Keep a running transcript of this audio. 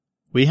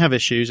We Have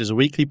Issues is a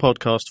weekly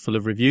podcast full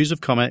of reviews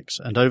of comics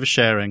and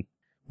oversharing.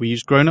 We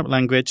use grown-up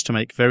language to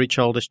make very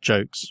childish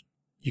jokes.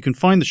 You can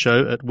find the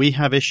show at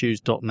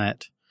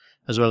wehaveissues.net,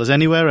 as well as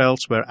anywhere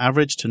else where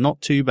average to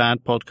not too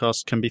bad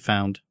podcasts can be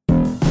found.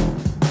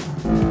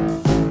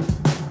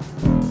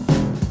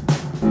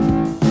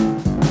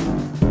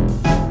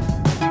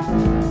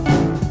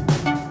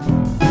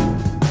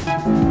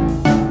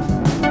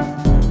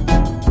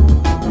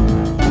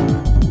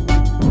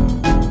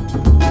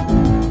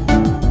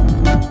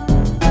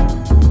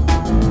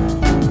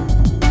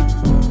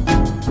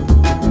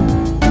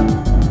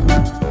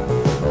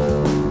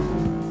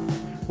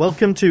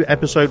 Welcome to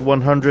episode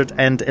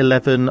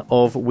 111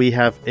 of We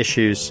Have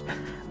Issues.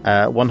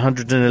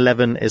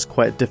 111 is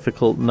quite a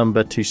difficult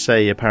number to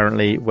say,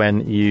 apparently,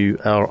 when you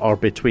are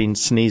between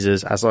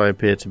sneezes, as I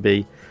appear to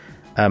be.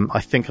 I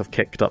think I've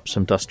kicked up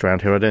some dust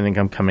around here. I don't think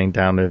I'm coming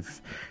down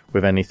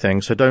with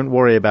anything, so don't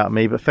worry about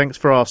me. But thanks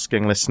for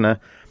asking, listener.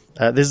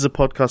 This is a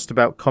podcast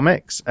about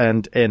comics,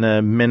 and in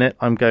a minute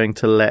I'm going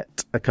to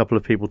let a couple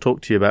of people talk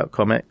to you about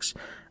comics,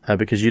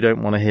 because you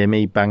don't want to hear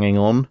me banging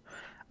on.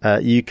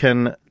 You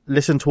can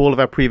listen to all of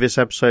our previous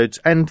episodes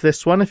and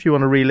this one if you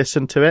want to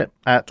re-listen to it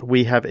at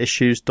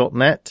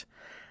wehaveissues.net.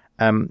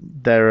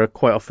 There are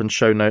quite often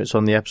show notes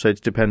on the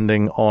episodes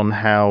depending on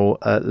how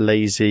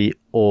lazy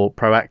or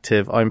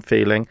proactive I'm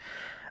feeling.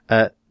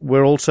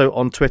 We're also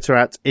on Twitter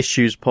at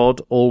IssuesPod,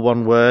 all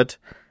one word,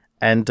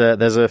 and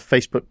there's a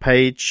Facebook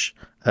page.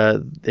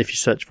 If you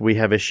search for We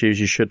Have Issues,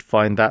 you should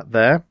find that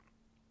there.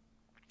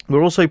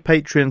 We're also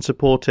Patreon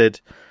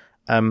supported.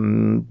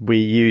 We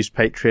use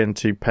Patreon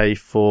to pay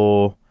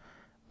for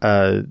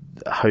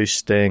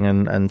hosting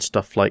and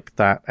stuff like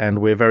that, and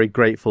we're very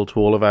grateful to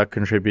all of our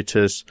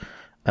contributors.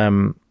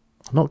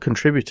 Not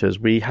contributors,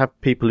 we have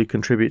people who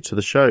contribute to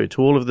the show.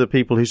 To all of the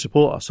people who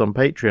support us on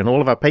Patreon, all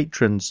of our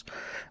patrons,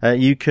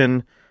 you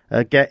can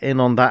get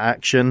in on that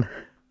action.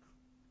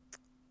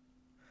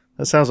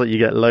 That sounds like you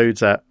get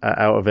loads out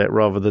of it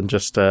rather than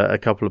just a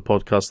couple of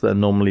podcasts that are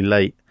normally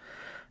late.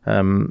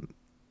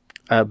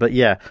 But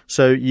yeah,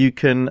 so you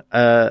can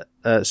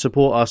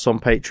support us on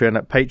Patreon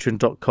at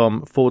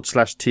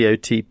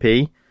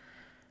patreon.com/TOTP.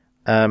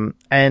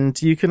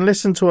 And you can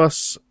listen to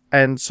us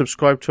and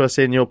subscribe to us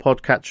in your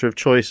podcatcher of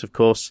choice, of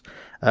course.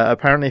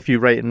 Apparently, if you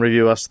rate and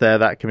review us there,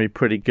 that can be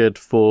pretty good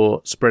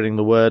for spreading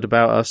the word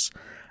about us.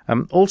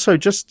 Also,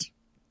 just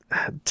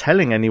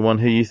telling anyone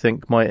who you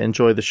think might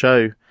enjoy the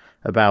show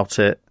about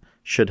it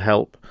should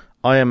help.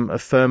 I am a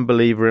firm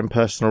believer in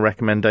personal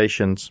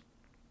recommendations.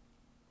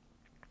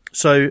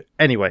 So,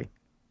 anyway,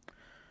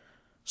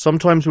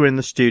 sometimes we're in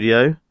the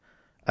studio.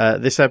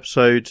 This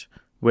episode,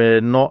 we're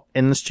not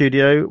in the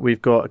studio.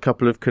 We've got a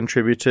couple of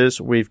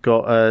contributors. We've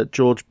got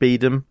George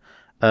Beedham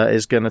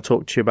is going to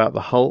talk to you about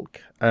the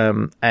Hulk,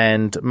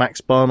 and Max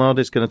Barnard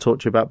is going to talk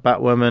to you about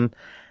Batwoman.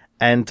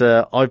 And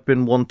I've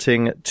been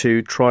wanting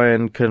to try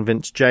and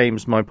convince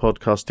James, my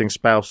podcasting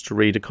spouse, to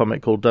read a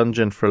comic called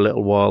Dungeon for a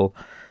little while.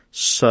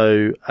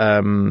 So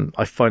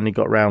I finally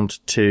got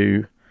round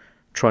to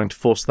trying to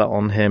force that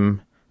on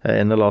him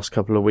in the last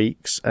couple of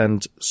weeks,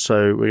 and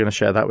so we're going to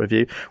share that with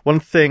you. One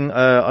thing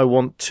I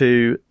want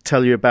to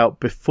tell you about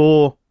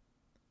before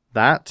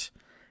that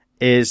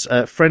is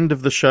a friend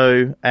of the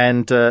show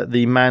and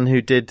the man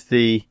who did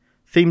the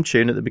theme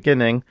tune at the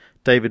beginning,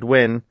 David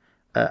Wynn,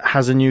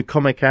 has a new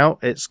comic out.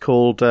 It's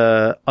called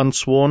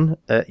Unsworn.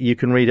 You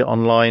can read it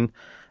online.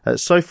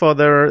 So far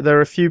there are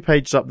a few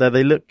pages up there.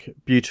 They look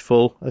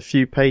beautiful. A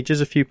few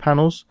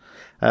panels.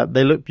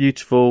 They look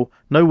beautiful.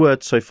 No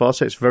words so far,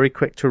 so it's very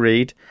quick to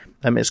read.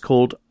 It's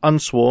called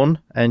Unsworn,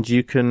 and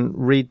you can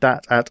read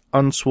that at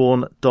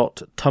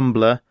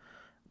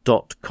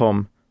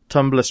unsworn.tumblr.com.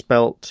 Tumblr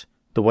spelt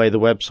the way the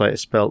website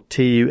is spelt,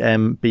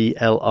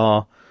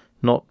 TUMBLR,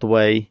 not the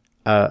way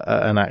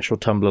an actual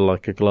tumbler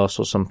like a glass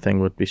or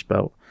something would be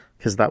spelt,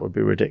 because that would be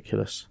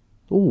ridiculous.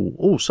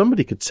 Oh,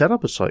 somebody could set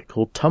up a site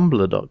called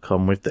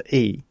tumblr.com with the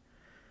E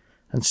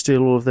and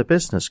steal all of their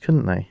business,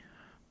 couldn't they? I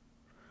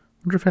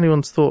wonder if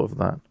anyone's thought of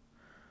that.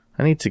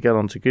 I need to get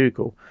onto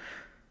Google.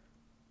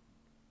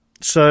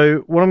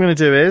 So what I'm going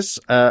to do is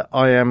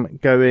I am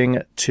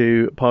going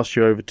to pass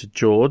you over to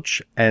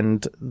George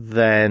and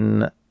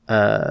then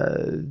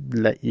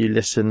let you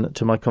listen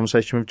to my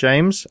conversation with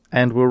James,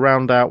 and we'll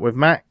round out with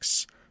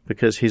Max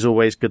because he's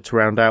always good to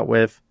round out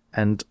with,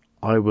 and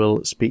I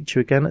will speak to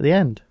you again at the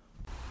end.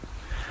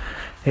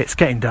 It's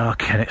getting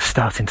dark and it's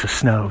starting to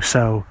snow,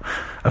 so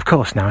of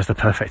course now is the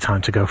perfect time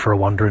to go for a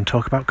wander and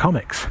talk about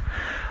comics.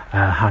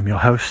 I'm your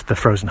host, the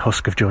Frozen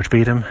Husk of George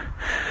Beedham.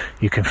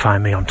 You can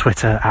find me on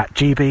Twitter at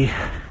GB,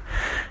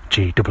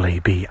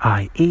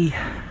 GWBIE,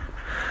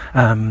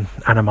 and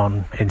I'm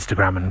on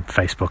Instagram and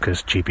Facebook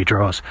as GB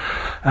Draws.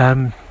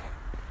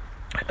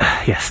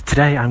 Yes,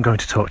 today I'm going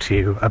to talk to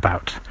you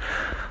about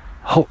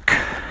Hulk,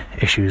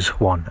 issues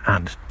 1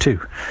 and 2.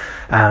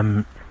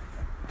 I'll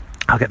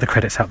get the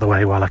credits out the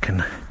way while I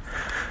can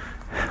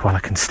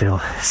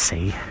still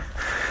see.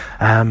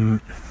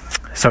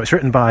 So it's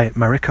written by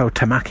Mariko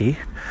Tamaki.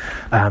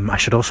 I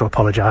should also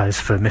apologise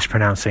for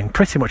mispronouncing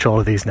pretty much all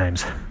of these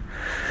names.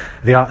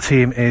 The art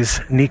team is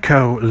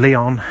Nico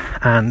Leon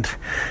and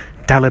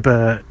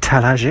Dalibor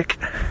Talajic.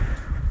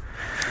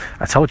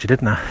 I told you,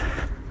 didn't I?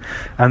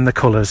 And the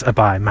colours are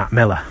by Matt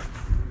Miller.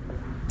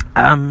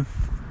 I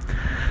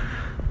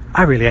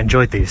really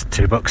enjoyed these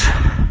two books.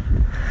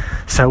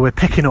 So we're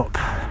picking up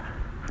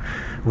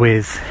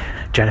with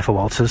Jennifer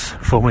Walters,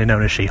 formerly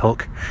known as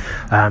She-Hulk.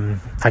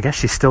 I guess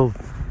she's still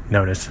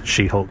known as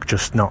She-Hulk,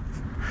 just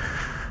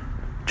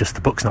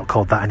the book's not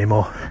called that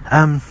anymore.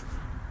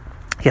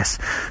 Yes,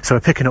 so we're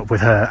picking up with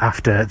her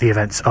after the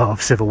events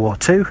of Civil War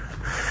 2.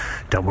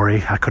 Don't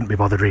worry, I couldn't be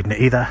bothered reading it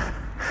either.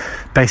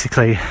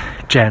 Basically,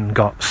 Jen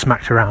got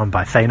smacked around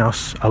by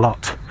Thanos a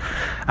lot,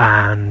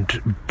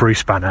 and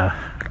Bruce Banner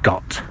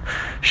got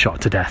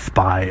shot to death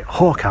by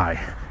Hawkeye,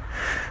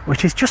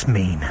 which is just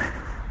mean.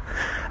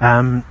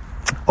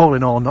 All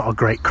in all, not a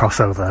great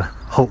crossover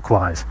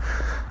Hulk-wise.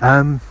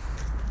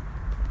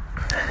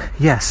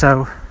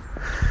 So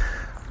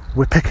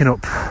we're picking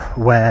up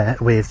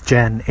with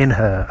Jen in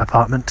her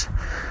apartment.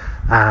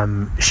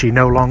 She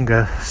no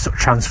longer sort of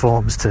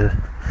transforms to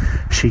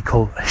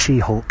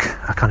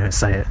She-Hulk, I can't even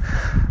say it,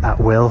 at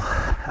will.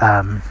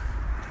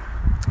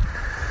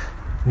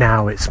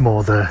 Now it's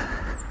more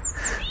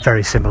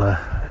very similar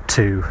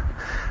to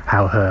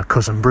how her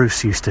cousin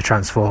Bruce used to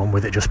transform,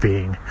 with it just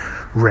being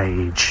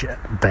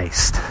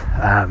rage-based.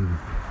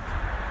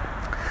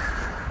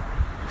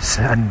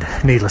 And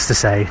needless to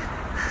say,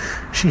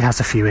 she has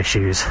a few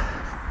issues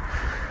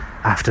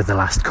after the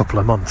last couple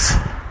of months.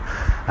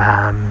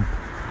 I'm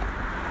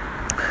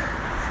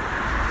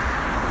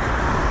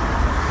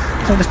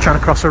just trying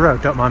to cross a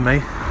road, don't mind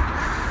me.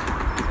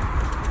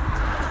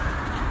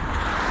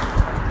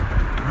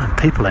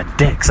 People are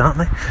dicks, aren't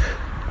they?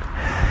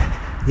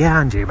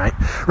 Yeah, and you, mate.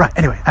 Right,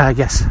 anyway,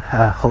 yes,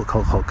 Hulk.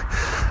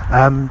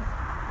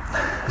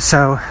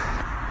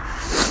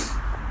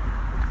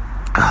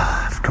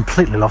 I've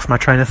completely lost my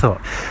train of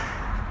thought.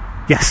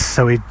 Yes,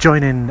 so we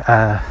join in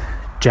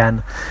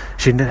Jen.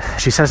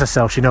 She says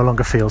herself she no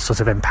longer feels sort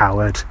of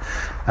empowered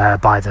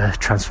by the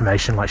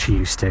transformation like she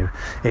used to.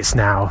 It's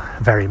now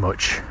very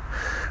much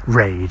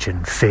rage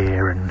and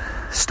fear and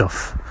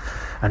stuff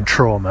and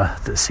trauma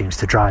that seems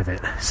to drive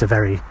it. It's a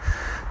very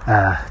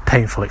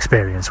painful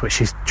experience, which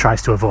she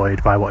tries to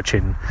avoid by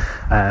watching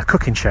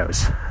cooking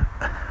shows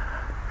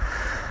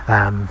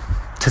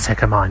to take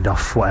her mind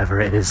off whatever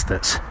it is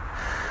that's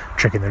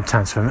triggering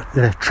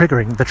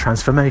the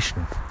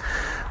transformation.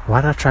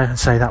 Why did I try and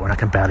say that when I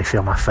can barely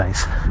feel my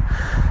face?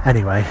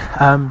 Anyway,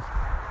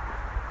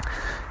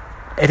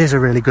 it is a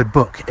really good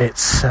book.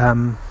 It's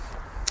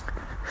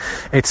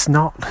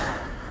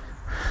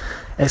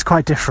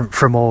quite different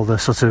from all the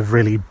sort of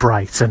really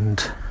bright and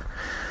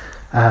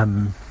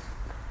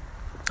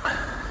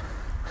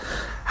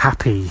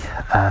happy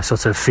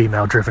sort of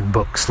female-driven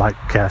books like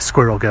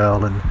Squirrel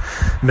Girl and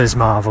Ms.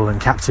 Marvel and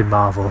Captain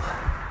Marvel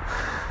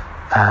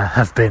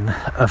have been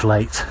of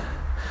late.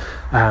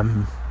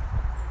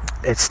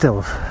 It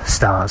still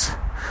stars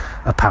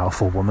a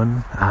powerful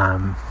woman,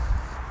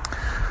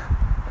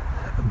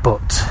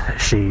 but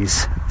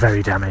she's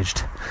very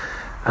damaged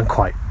and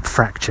quite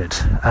fractured,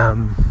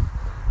 and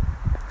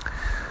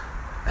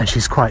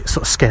she's quite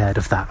sort of scared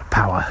of that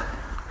power,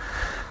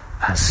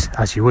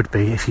 as you would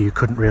be if you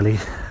couldn't really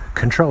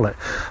control it.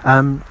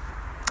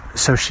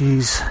 So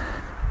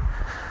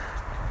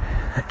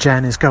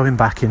Jen is going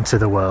back into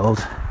the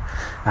world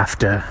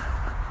after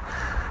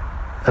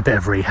a bit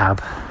of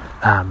rehab.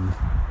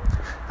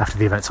 After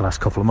the events of the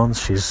last couple of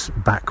months, she's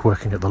back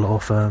working at the law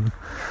firm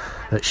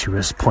that she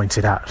was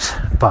pointed at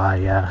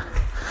by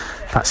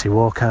Patsy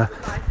Walker,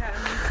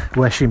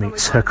 where she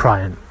meets her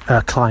client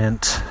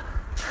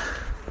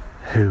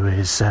who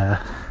is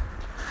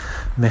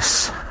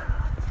Miss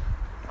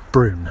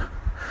Brune.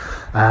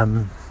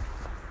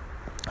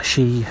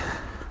 She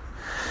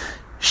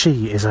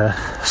is a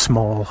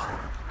small,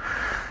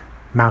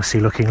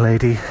 mousy-looking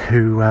lady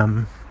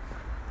who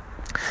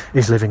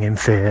is living in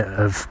fear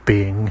of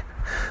being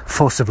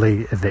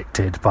forcibly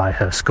evicted by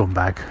her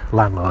scumbag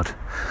landlord.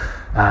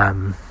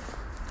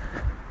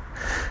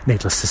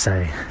 Needless to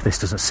say, this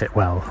doesn't sit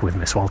well with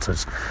Miss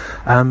Walters.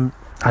 I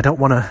don't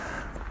want to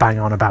bang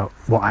on about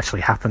what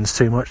actually happens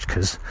too much,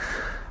 because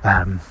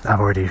I've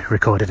already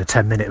recorded a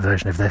 10-minute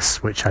version of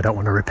this, which I don't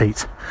want to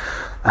repeat,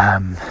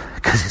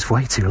 because it's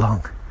way too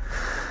long.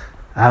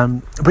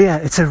 But yeah,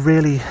 it's a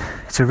really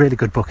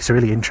good book. It's a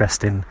really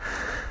interesting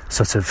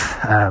sort of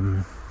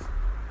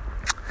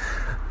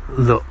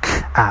look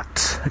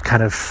at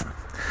kind of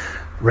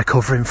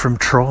recovering from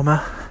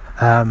trauma.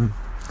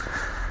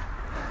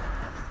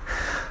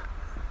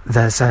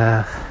 There's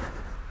a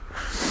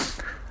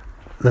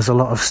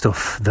lot of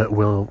stuff that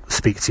will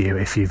speak to you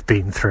if you've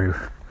been through.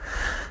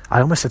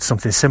 I almost said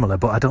something similar,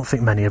 but I don't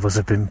think many of us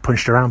have been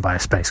punched around by a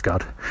space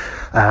god.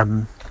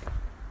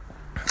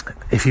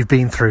 If you've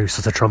been through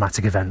sort of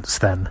traumatic events,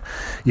 then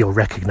you'll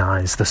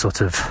recognise the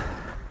sort of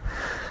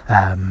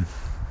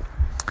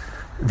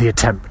the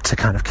attempt to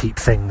kind of keep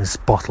things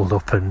bottled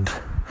up and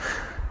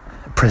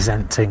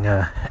presenting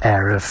an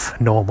air of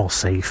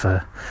normalcy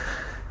for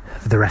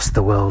the rest of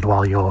the world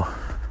while you're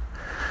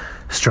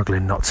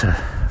struggling not to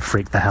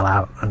freak the hell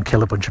out and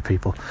kill a bunch of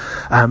people.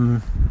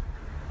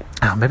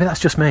 Maybe that's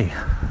just me,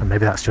 and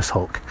maybe that's just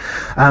Hulk.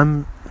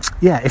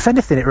 If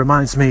anything, it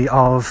reminds me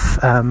of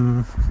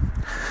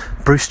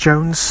Bruce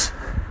Jones,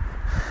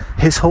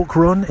 his Hulk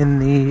run in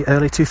the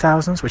early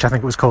 2000s, which I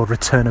think was called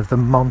Return of the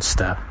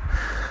Monster,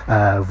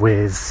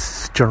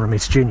 with John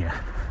Romita Jr.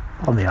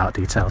 on the art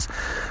details,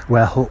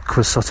 where Hulk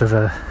was sort of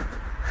a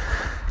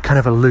kind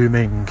of a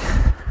looming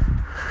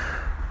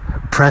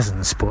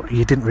presence, but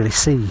you didn't really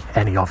see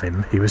any of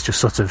him. He was just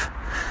sort of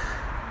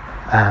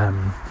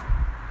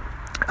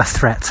a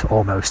threat,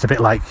 almost, a bit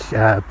like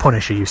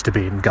Punisher used to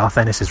be in Garth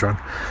Ennis's run.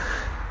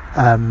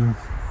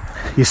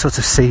 You sort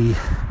of see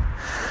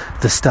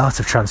the start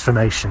of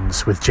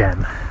transformations with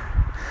Jen,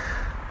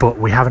 but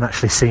we haven't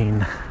actually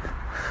seen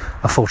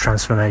a full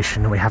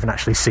transformation. We haven't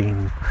actually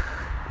seen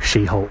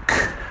She-Hulk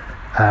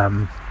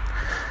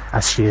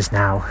as she is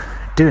now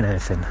doing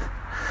anything.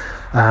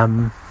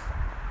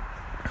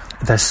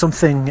 There's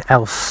something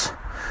else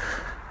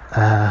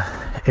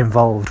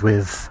involved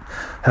with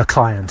her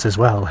client as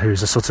well,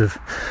 who's a sort of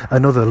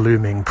another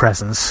looming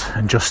presence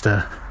and just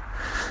a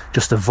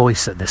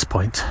voice at this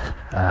point,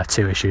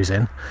 2 issues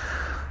in.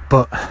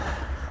 But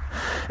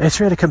it's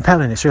really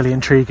compelling, it's really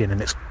intriguing, and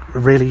it's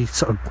really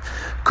sort of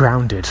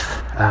grounded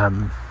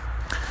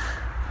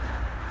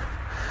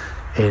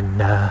in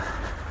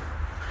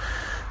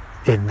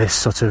this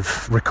sort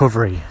of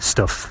recovery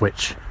stuff,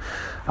 which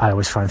I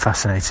always find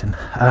fascinating.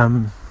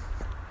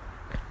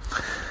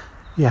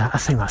 I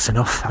think that's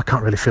enough. I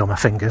can't really feel my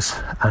fingers,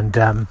 and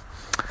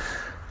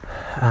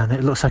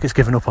it looks like it's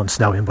given up on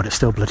snowing, but it's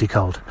still bloody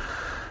cold.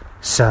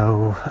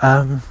 So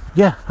I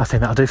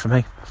think that'll do for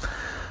me.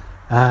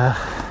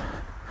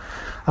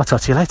 I'll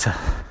talk to you later.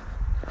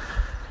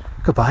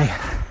 Goodbye.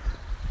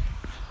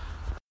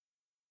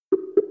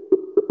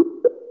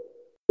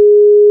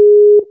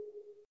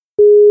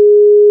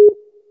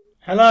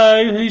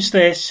 Hello, who's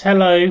this?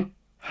 Hello.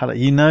 Hello,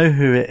 you know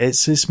who it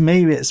is. It's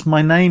me. It's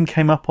my name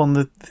came up on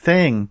the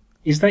thing.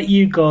 Is that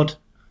you, God?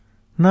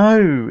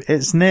 No,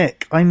 it's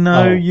Nick. I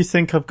know Oh. you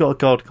think I've got a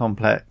God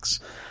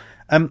complex.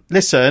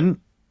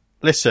 Listen.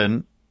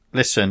 You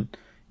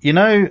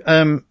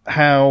know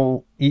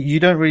how you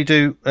don't really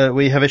do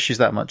we have issues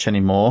that much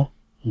anymore.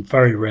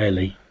 Very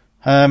rarely.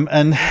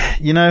 And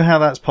you know how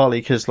that's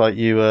partly because like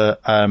you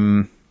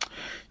weren't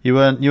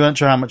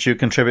sure how much you were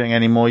contributing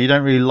anymore. You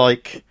don't really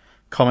like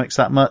comics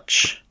that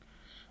much.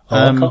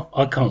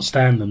 I can't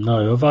stand them.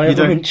 No, have I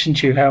ever mentioned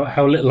to you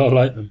how little I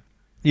like them?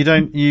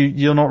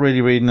 You're not really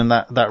reading them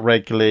that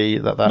regularly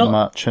that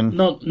much, and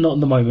not at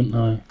the moment,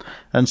 no.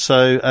 And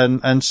so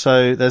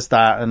there's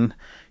that, and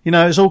you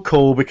know it's all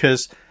cool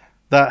because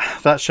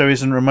that show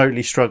isn't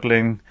remotely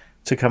struggling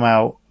to come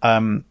out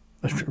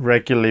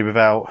regularly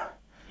without.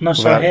 No,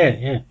 so I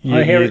hear, yeah,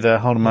 I hear it. There,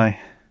 hold on, mate.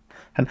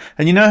 And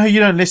you know how you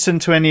don't listen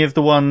to any of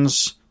the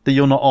ones that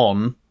you're not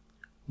on.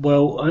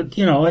 Well,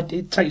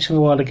 it takes me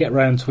a while to get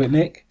round to it,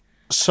 Nick.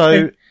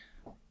 So.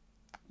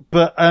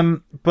 But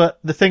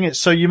the thing is,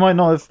 so you might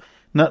not have,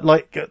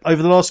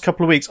 over the last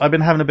couple of weeks, I've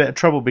been having a bit of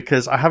trouble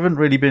because I haven't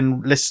really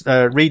been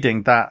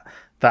reading that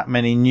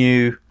many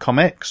new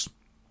comics.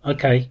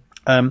 Okay.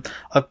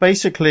 I've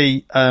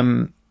basically,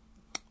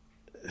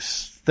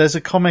 there's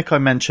a comic I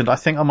mentioned, I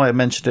think I might have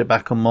mentioned it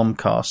back on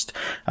Momcast,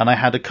 and I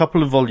had a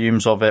couple of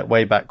volumes of it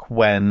way back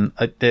when.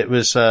 It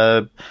was,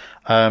 a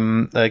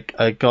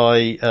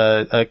guy,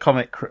 a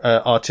comic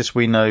artist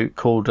we know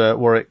called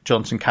Warwick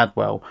Johnson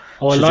Cadwell.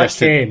 Oh, I like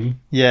him.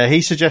 Yeah,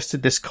 he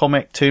suggested this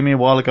comic to me a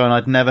while ago, and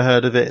I'd never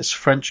heard of it. It's a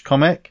French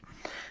comic,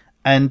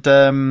 and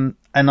so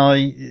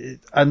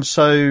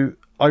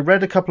I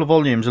read a couple of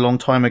volumes a long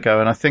time ago,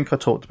 and I think I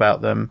talked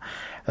about them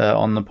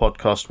on the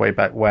podcast way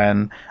back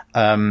when.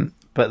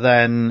 But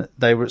then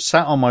they were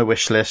sat on my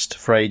wish list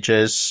for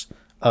ages,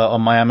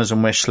 on my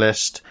Amazon wish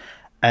list.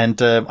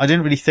 And I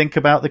didn't really think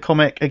about the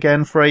comic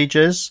again for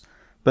ages,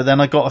 but then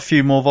I got a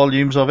few more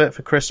volumes of it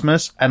for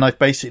Christmas, and I've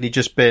basically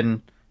just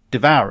been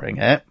devouring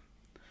it.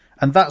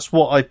 And that's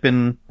what I've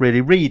been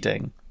really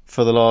reading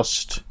for the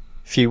last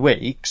few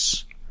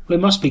weeks. Well,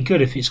 it must be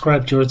good if it's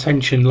grabbed your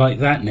attention like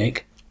that,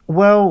 Nick.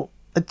 Well,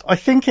 I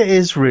think it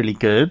is really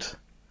good.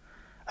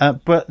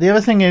 But the other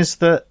thing is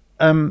that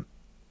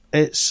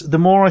it's the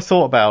more I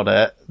thought about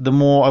it, the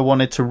more I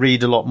wanted to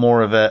read a lot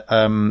more of it.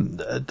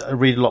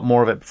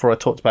 Before I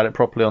talked about it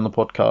properly on the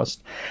podcast,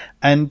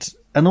 and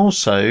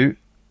also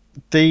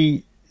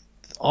I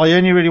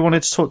only really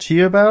wanted to talk to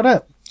you about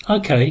it.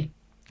 Okay.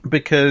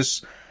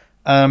 Because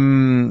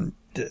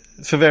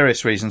for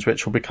various reasons,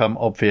 which will become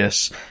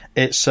obvious,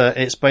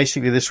 it's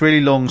basically this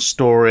really long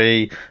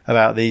story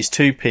about these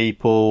two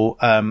people.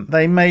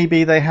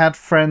 They had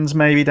friends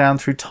maybe down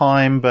through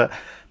time, but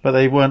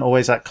they weren't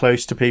always that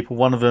close to people.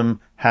 One of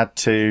them had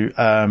to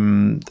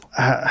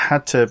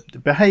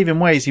behave in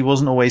ways he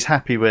wasn't always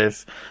happy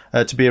with,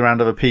 to be around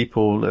other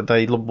people.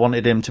 They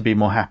wanted him to be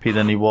more happy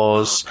than he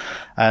was,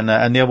 and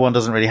the other one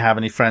doesn't really have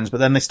any friends. But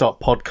then they start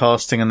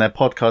podcasting, and they're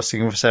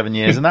podcasting for 7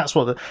 years, and that's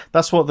what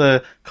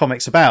the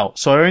comic's about.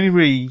 So I only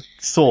really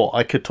thought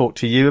I could talk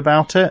to you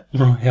about it.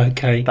 Right.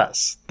 Okay.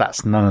 That's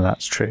none of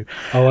that's true.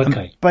 Oh,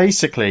 okay.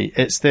 Basically,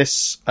 it's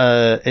this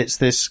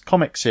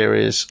comic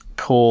series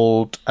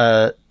called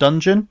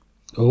Dungeon.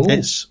 Ooh.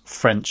 It's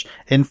French.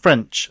 In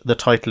French, the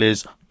title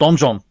is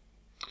Donjon.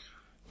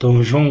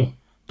 Donjon.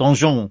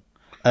 Donjon.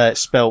 It's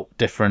spelt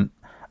different.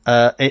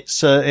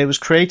 It was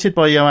created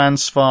by Johan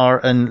Svar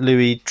and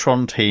Louis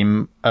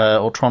Trondheim,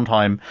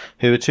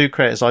 who were two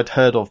creators I'd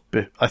heard of.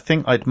 I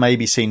think I'd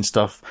maybe seen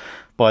stuff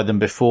by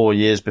them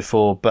years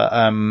before, but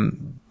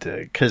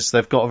because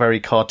they've got a very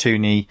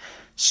cartoony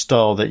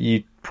style that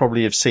you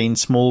probably have seen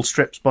small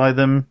strips by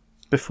them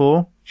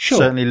before. Sure.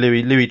 Certainly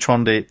Louis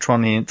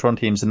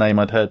Trondheim's a name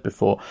I'd heard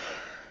before.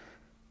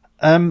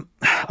 I'm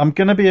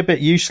going to be a bit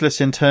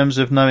useless in terms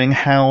of knowing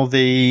how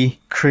the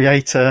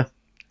creator,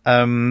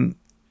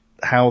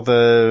 how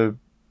the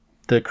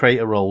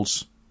creator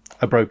roles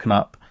are broken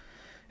up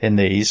in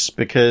these,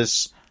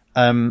 because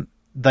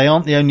they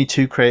aren't the only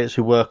two creators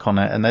who work on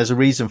it, and there's a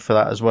reason for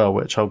that as well,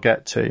 which I'll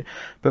get to.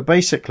 But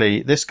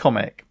basically, this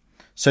comic,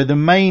 so the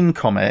main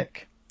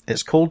comic,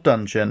 it's called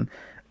Dungeon,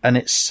 and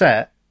it's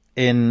set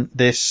in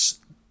this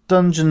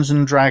Dungeons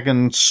and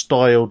Dragons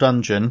style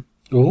dungeon.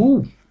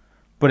 Ooh.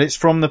 But it's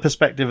from the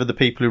perspective of the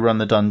people who run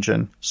the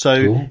dungeon. So,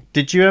 Ooh.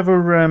 Did you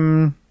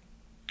ever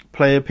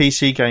play a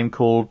PC game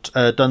called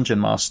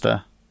Dungeon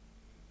Master?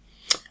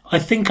 I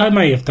think I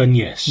may have done,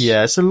 yes.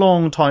 Yeah, it's a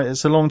long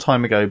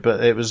time ago,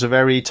 but it was a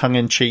very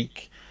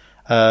tongue-in-cheek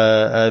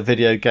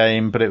video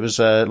game. But it was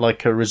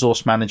like a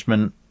resource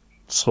management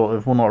sort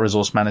of, well, not a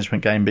resource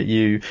management game, but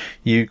you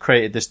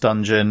created this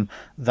dungeon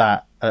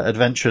that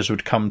adventurers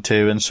would come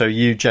to, and so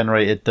you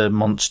generated the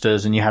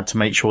monsters, and you had to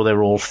make sure they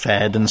were all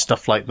fed and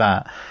stuff like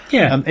that.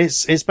 Yeah,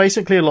 it's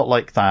basically a lot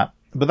like that,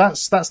 but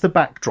that's the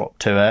backdrop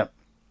to it.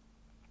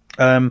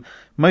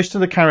 Most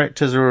of the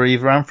characters are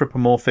either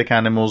anthropomorphic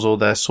animals or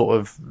they're sort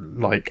of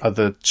like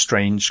other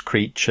strange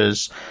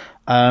creatures.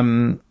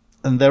 And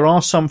there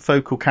are some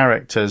focal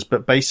characters,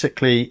 but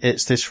basically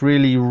it's this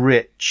really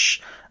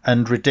rich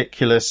and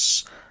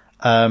ridiculous,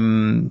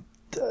 very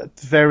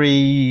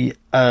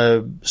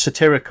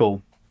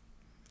satirical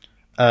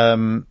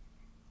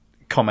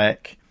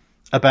comic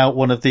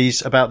about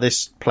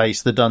this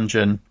place, the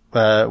dungeon,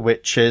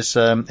 which is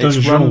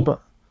it's run by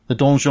the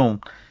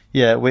donjon.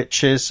 Yeah,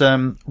 which is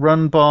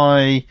run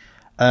by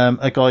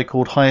a guy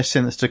called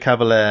Hyacinth de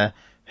Cavalier,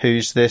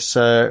 who's this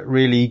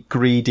really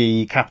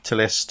greedy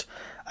capitalist.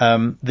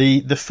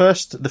 The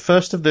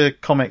first of the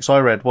comics I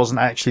read wasn't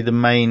actually the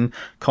main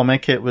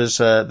comic. It was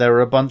there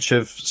were a bunch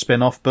of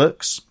spin-off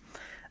books,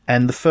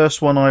 and the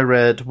first one I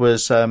read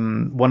was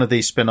one of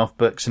these spin-off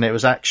books, and it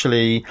was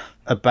actually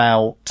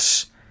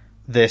about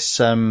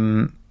this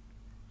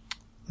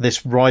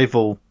this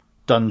rival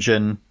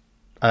dungeon.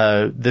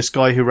 This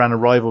guy who ran a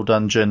rival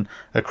dungeon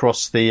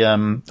across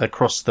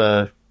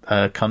the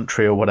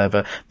country or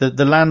whatever.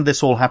 The land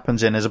this all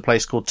happens in is a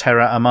place called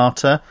Terra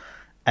Amata,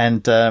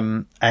 and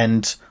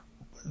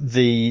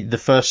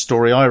the first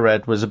story I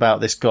read was about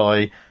this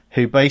guy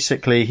who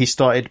basically he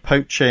started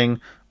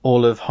poaching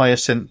all of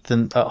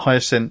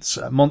Hyacinth's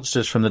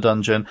monsters from the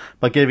dungeon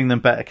by giving them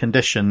better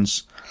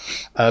conditions.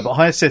 But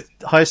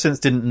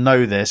Hyacinth didn't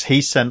know this.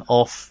 He sent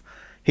off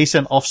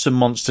some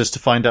monsters to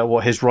find out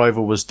what his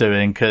rival was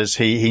doing, because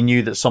he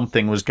knew that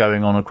something was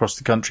going on across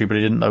the country, but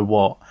he didn't know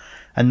what.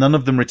 And none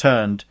of them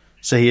returned,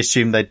 so he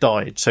assumed they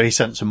died. So he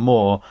sent some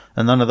more,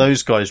 and none of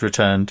those guys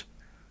returned.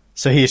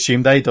 So he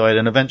assumed they died,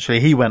 and eventually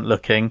he went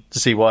looking to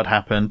see what had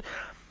happened.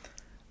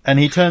 And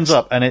he turns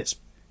up, and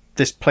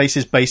this place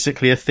is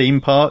basically a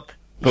theme park,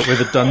 but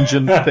with a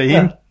dungeon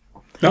theme.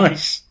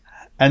 Nice.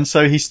 And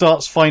so he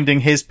starts finding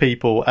his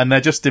people, and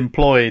they're just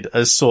employed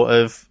as sort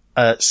of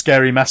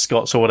scary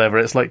mascots or whatever.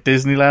 It's like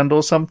Disneyland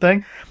or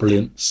something.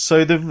 Brilliant.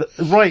 So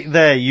right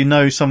there, you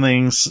know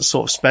something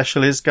sort of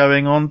special is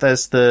going on.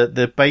 There's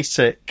the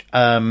basic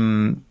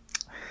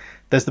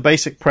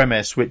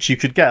premise, which you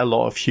could get a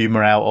lot of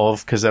humour out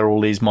of, because there are all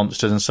these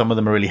monsters, and some of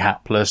them are really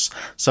hapless,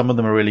 some of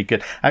them are really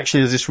good. Actually,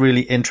 there's this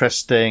really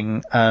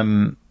interesting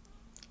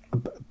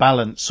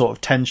balance, sort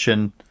of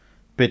tension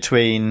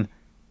between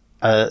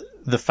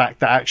the fact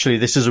that actually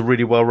this is a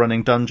really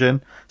well-running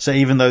dungeon. So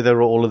even though there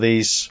are all of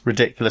these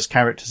ridiculous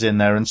characters in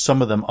there, and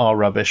some of them are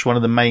rubbish, one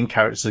of the main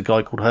characters is a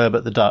guy called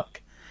Herbert the Duck,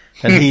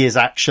 and he is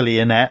actually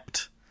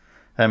inept,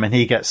 and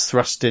he gets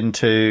thrust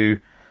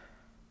into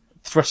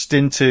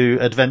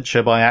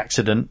adventure by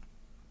accident,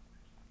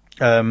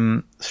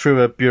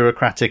 through a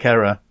bureaucratic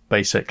error,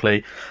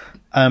 basically.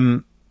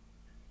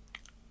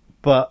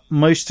 But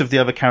most of the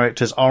other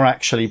characters are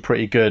actually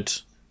pretty good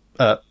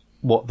at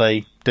what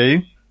they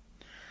do.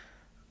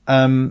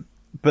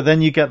 but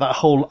then you get that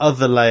whole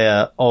other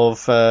layer of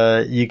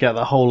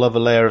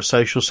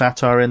social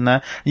satire in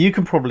there. You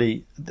can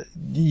probably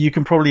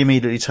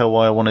immediately tell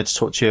why I wanted to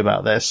talk to you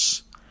about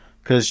this,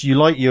 because you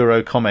like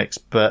Euro comics,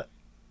 but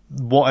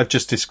what I've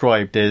just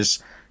described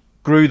is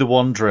Gru the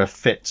Wanderer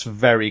fits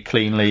very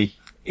cleanly.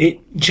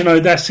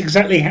 That's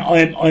exactly how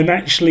I'm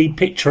actually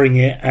picturing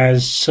it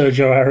as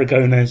Sergio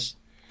Aragonés.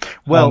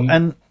 Well,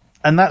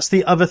 and that's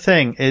the other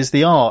thing, is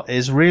the art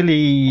is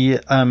really,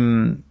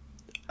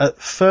 at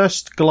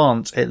first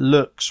glance, it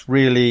looks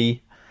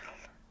really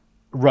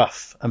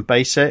rough and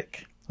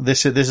basic.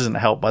 This isn't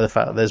helped by the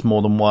fact that there's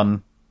more than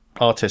one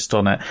artist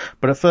on it,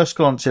 but at first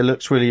glance, it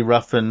looks really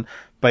rough and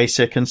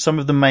basic, and some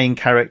of the main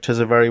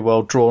characters are very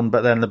well drawn,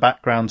 but then the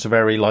backgrounds are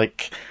very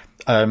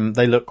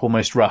they look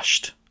almost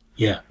rushed.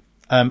 Yeah.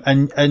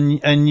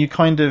 And you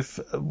kind of,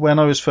 when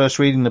I was first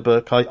reading the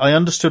book, I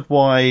understood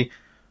why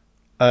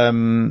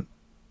it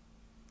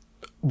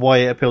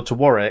appealed to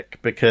Warwick,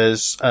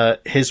 because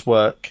his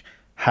work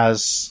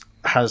has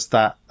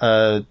that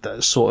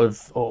sort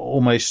of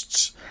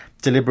almost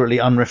deliberately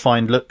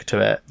unrefined look to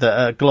it, that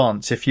at a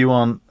glance, if you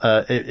aren't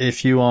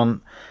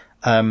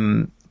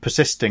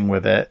persisting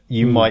with it,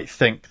 you might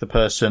think the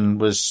person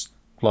was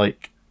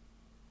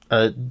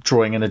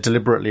drawing in a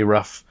deliberately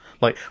rough,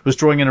 was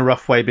drawing in a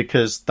rough way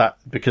because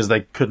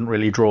they couldn't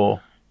really draw.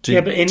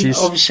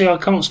 Obviously I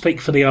can't speak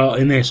for the art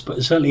in this,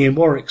 but certainly in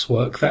Warwick's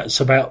work, that's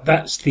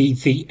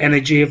the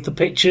energy of the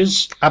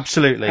pictures.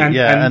 Absolutely,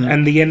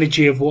 and the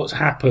energy of what's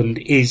happened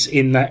is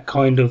in that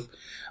kind of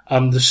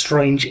the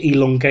strange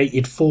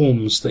elongated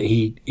forms that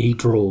he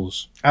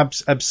draws.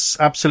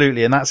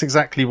 Absolutely, and that's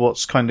exactly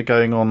what's kind of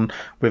going on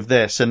with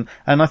this, and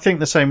I think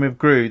the same with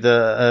Gru.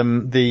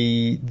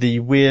 The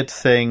weird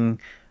thing.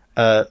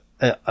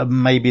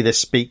 Maybe this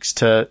speaks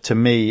to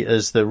me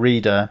as the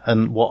reader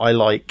and what I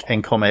like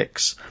in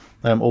comics,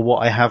 or what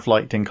I have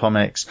liked in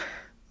comics.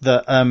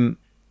 That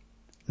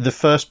the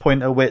first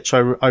point at which I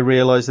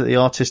realised that the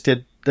artist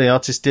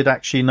did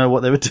actually know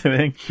what they were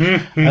doing,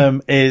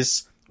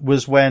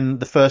 was when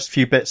the first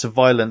few bits of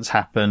violence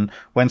happen,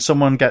 when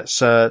someone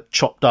gets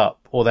chopped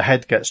up or the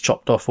head gets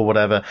chopped off or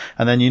whatever,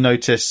 and then you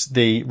notice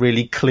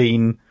the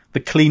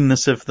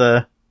cleanness of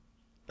the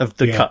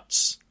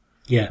cuts.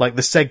 Yeah. Like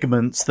the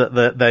segments that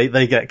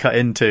they get cut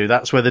into.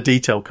 That's where the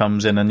detail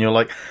comes in, and you're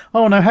like,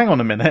 oh no, hang on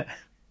a minute.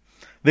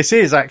 This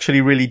is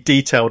actually really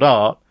detailed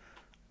art.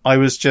 I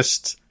was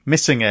just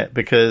missing it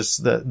because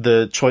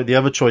the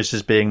other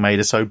choices being made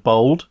are so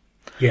bold.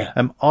 Yeah.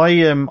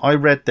 I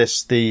read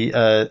this, the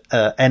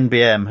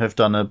NBM have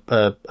done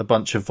a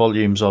bunch of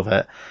volumes of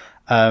it.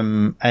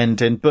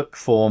 And in book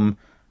form,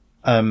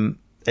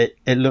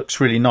 it looks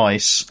really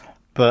nice.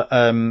 But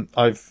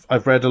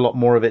I've read a lot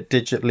more of it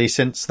digitally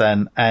since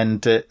then,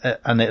 and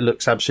it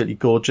looks absolutely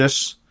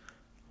gorgeous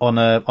on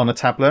a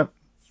tablet.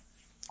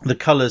 The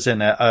colours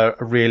in it are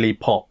really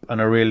pop and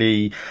are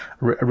really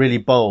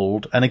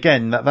bold. And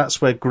again,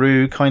 that's where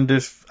Gru kind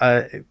of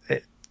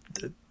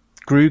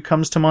Gru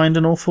comes to mind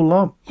an awful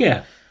lot.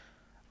 Yeah.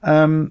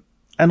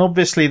 And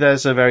obviously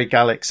there's a very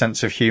Gallic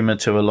sense of humour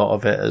to a lot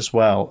of it as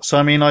well. So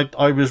I mean,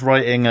 I was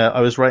writing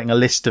a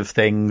list of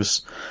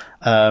things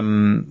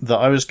that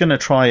I was going to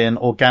try and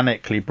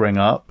organically bring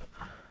up,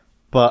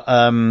 but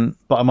I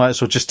might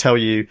as well just tell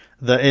you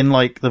that in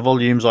the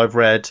volumes I've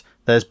read,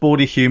 there's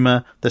bawdy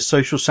humour, there's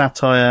social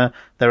satire,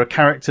 there are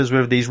characters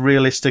with these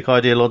realistic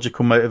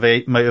ideological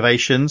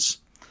motivations,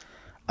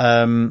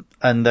 but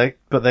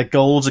their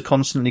goals are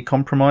constantly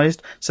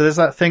compromised. So there's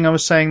that thing I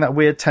was saying, that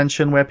weird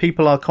tension where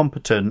people are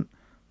competent,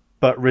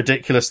 but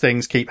ridiculous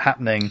things keep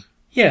happening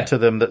to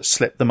them that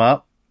slip them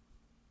up.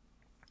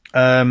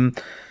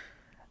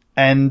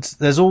 And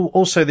there's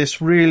also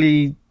this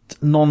really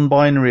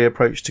non-binary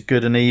approach to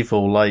good and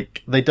evil.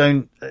 Like they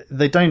don't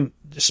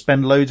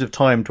spend loads of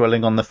time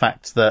dwelling on the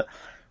fact that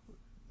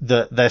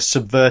they're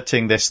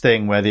subverting this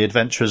thing where the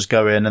adventurers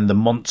go in and the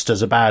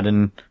monsters are bad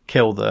and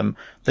kill them.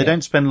 They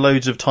don't spend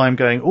loads of time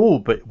going, oh,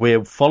 but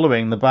we're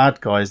following the bad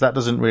guys. That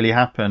doesn't really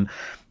happen.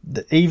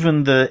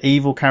 Even the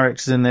evil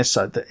characters in this,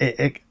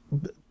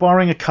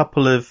 barring a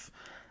couple of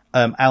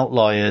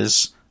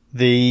outliers,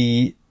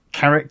 the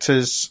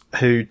characters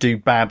who do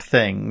bad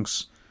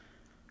things,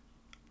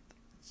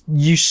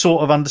 you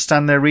sort of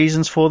understand their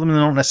reasons for them. They're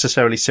not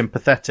necessarily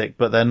sympathetic,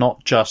 but they're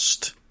not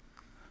just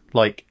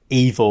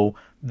evil.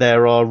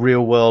 There are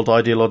real world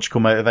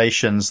ideological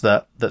motivations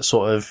that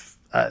sort of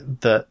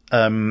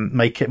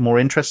make it more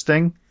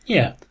interesting.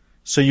 Yeah.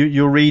 So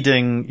you're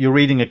reading a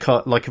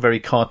very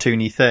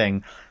cartoony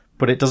thing,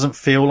 but it doesn't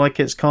feel like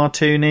it's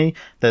cartoony.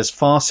 There's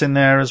farce in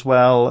there as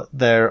well.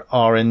 There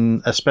are,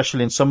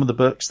 especially in some of the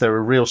books, there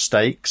are real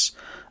stakes.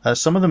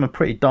 Some of them are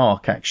pretty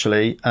dark,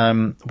 actually,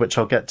 which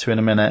I'll get to in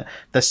a minute.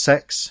 There's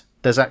sex.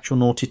 There's actual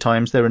naughty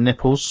times. There are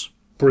nipples.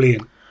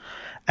 Brilliant.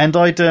 And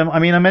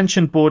I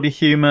mentioned bawdy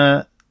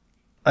humour.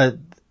 I'd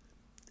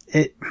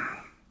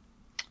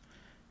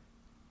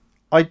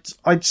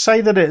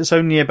say that it's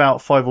only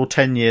about 5 or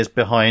 10 years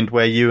behind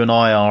where you and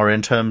I are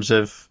in terms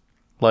of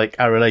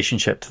our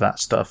relationship to that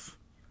stuff.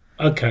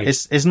 Okay.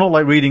 It's not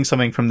like reading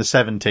something from the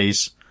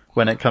 70s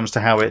when it comes to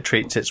how it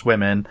treats its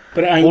women.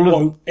 But it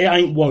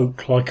ain't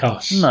woke like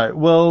us. No,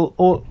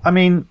 well,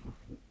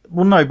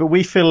 no, but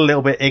we feel a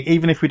little bit,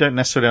 even if we don't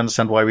necessarily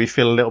understand why, we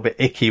feel a little bit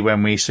icky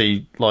when we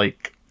see,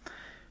 like,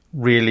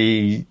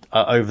 really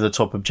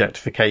over-the-top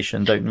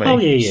objectification, don't we? Oh,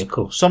 yeah, of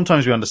course.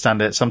 Sometimes we understand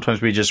it,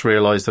 sometimes we just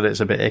realise that it's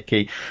a bit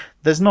icky.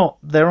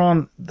 There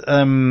aren't,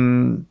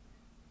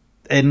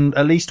 in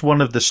at least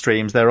one of the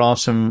streams, there are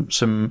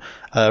some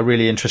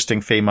really interesting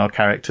female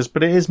characters,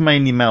 but it is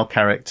mainly male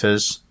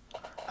characters,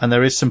 and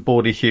there is some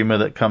bawdy humour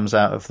that comes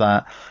out of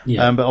that.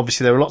 Yeah. But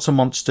obviously there are lots of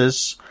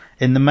monsters.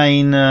 In the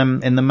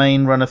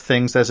main run of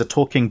things, there's a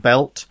talking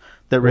belt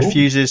that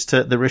refuses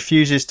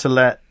to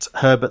let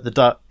Herbert the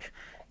Duck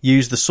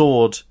use the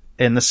sword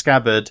in the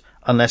scabbard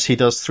unless he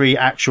does 3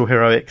 actual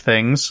heroic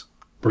things.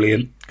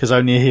 Brilliant. Because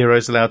only a hero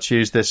is allowed to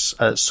use this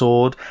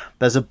sword.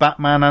 There's a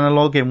Batman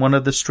analogue in one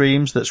of the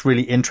streams that's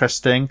really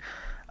interesting.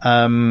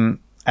 And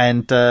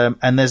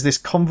there's this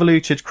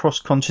convoluted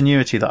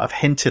cross-continuity that I've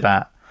hinted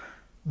at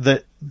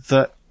that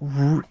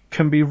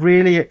can be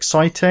really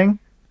exciting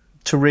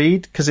to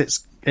read, because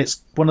it's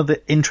one of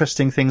the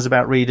interesting things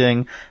about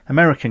reading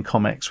American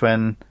comics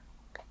when,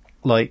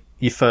 like,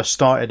 you first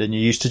started and you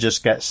used to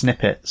just get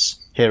snippets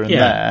here and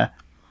there,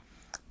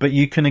 but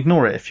you can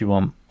ignore it if you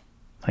want.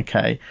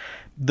 Okay.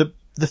 The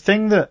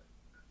thing that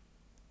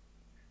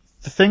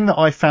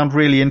I found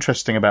really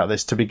interesting about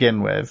this to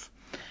begin with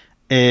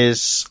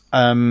is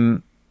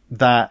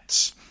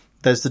that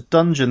there's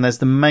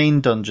the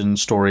main dungeon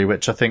story,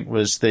 which I think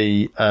was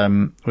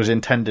was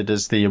intended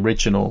as the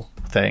original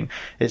thing.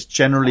 It's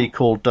generally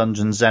called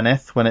Dungeon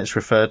Zenith when it's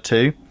referred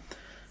to.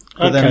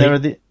 But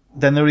then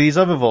there are these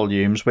other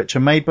volumes which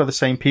are made by the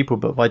same people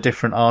but by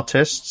different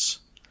artists.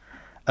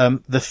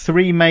 The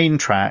 3 main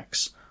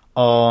tracks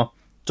are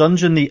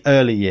Dungeon the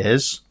Early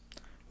Years,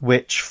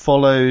 which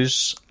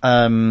follows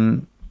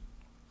the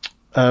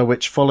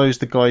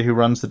guy who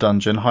runs the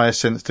dungeon,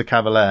 Hyacinth de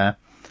Cavalier,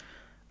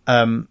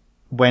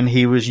 when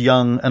he was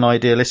young and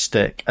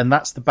idealistic, and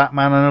that's the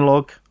Batman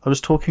analogue I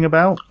was talking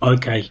about.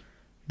 Okay.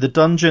 The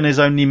dungeon is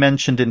only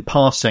mentioned in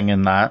passing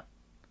in that.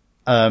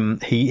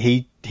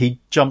 He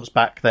jumps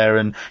back there,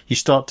 and you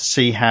start to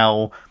see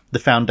how the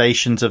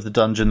foundations of the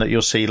dungeon that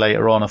you'll see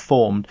later on are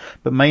formed.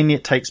 But mainly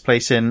it takes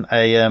place in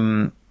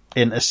a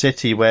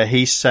city where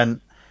he's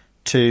sent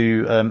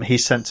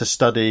to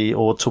study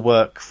or to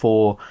work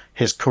for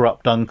his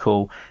corrupt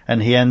uncle,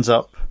 and he ends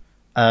up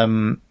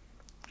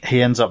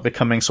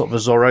becoming sort of a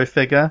Zorro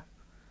figure,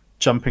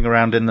 jumping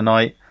around in the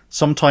night.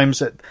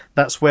 Sometimes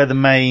that's where the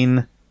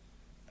main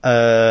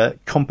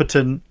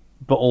competent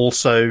but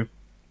also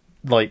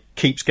like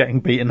keeps getting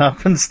beaten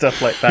up and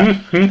stuff like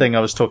that thing I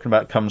was talking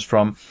about comes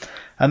from.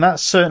 And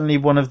that's certainly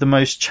one of the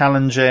most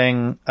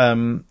challenging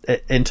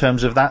in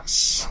terms of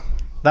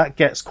that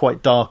gets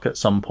quite dark at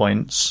some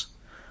points.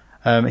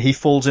 He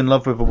falls in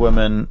love with a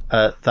woman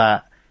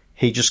that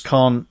he just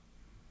can't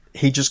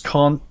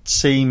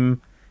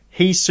seem.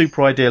 He's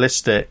super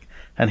idealistic,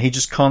 and he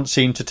just can't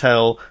seem to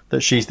tell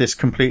that she's this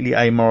completely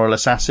amoral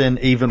assassin,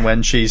 even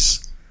when he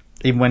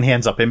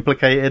ends up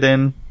implicated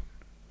in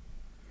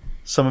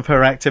some of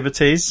her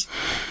activities.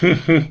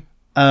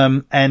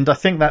 And I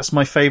think that's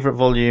my favourite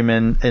volume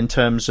in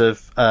terms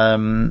of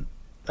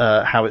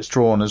how it's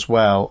drawn as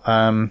well.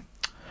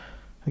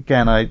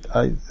 Again,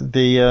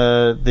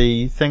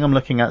 the thing I'm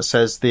looking at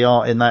says the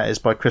art in that is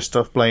by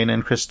Christophe Blaine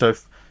and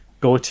Christophe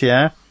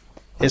Gautier.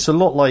 It's a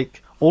lot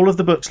like all of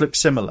the books look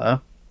similar.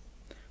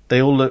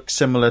 They all look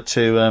similar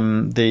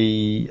to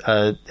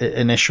the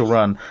initial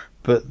run,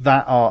 but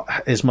that art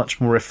is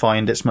much more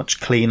refined. It's much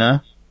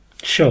cleaner.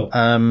 Sure.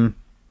 And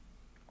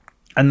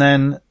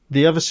then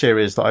the other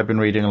series that I've been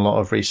reading a lot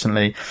of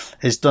recently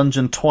is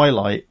Dungeon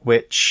Twilight,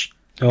 which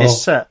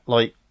is set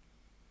like.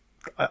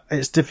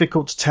 It's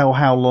difficult to tell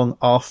how long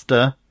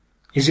after.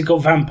 Is it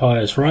got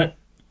vampires, right?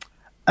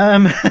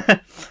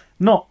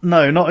 Not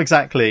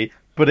exactly,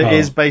 but it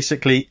is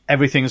basically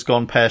everything's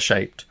gone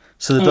pear-shaped.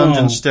 So the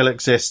dungeon still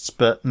exists,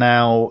 but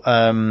now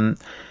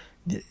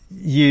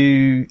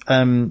you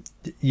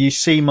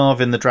see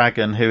Marvin the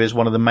Dragon, who is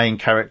one of the main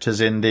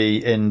characters in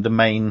the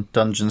main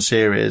dungeon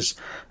series.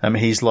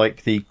 He's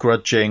like the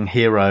grudging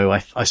hero,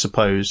 I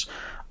suppose,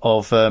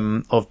 of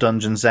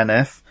Dungeon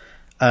Zenith.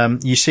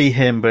 You see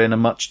him, but in a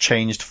much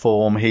changed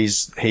form.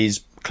 He's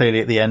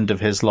clearly at the end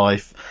of his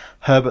life.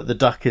 Herbert the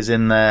Duck is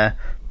in there,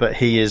 but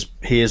he is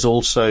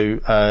also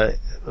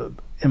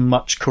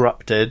much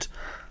corrupted.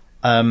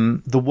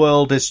 The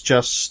world is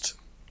just,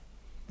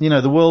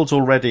 the world's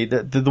already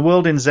the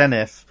world in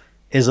Zenith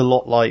is a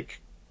lot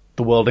like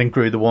the world in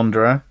Gru the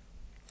Wanderer.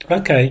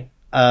 Okay.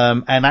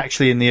 And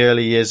actually in the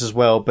early years as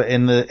well. But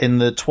in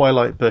the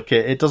Twilight book,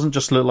 it doesn't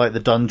just look like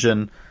the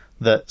dungeon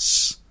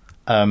that's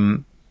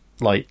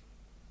like.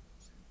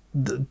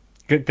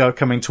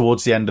 Coming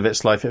towards the end of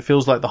its life. It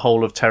feels like the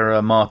whole of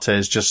Terra Mata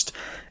is just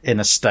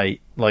in a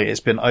state like it's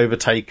been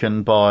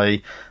overtaken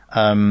by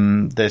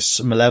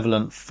this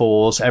malevolent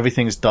force.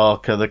 Everything's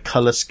darker. The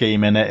color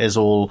scheme in it is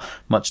all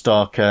much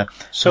darker.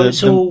 So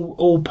it's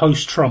all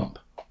post-Trump.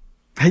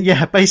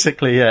 Yeah,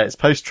 basically, yeah, it's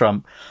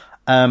post-Trump.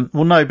 Well,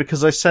 no,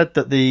 because I said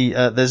that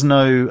there's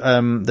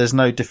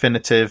no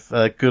definitive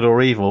good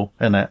or evil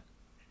in it.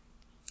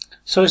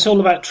 So it's all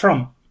about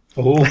Trump.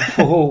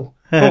 Oh.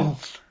 No,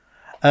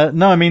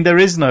 I mean there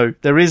is no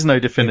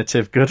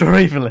definitive good or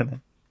evil in it.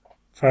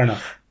 Fair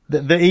enough.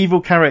 The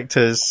evil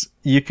characters,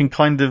 you can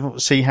kind of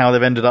see how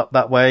they've ended up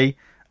that way,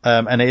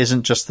 and it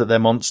isn't just that they're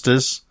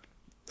monsters.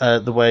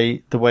 The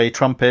way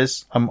Trump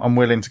is, I'm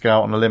willing to go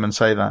out on a limb and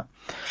say that.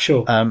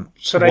 Sure.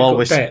 So they've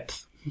got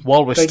depth.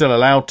 While we're still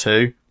allowed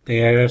to.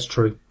 Yeah, that's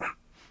true.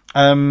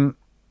 And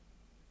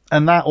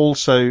that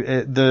also,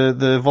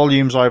 the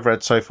volumes I've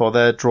read so far,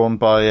 they're drawn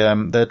by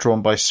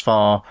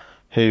Sfar,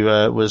 who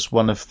was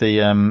one of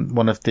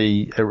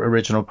the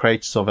original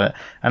creators of it.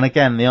 And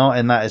again, the art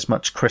in that is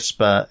much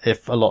crisper,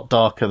 if a lot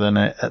darker than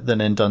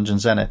in Dungeon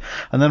Zenith.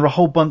 And then a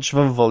whole bunch of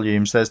other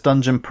volumes. There's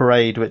Dungeon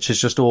Parade, which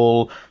is just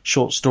all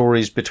short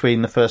stories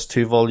between the first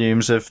two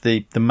volumes of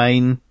the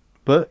main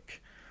book.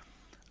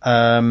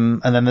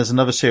 And then there's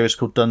another series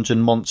called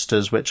Dungeon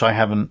Monsters, which I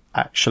haven't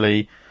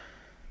actually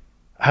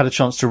had a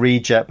chance to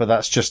read yet, but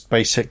that's just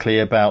basically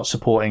about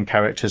supporting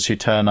characters who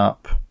turn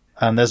up.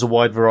 And there's a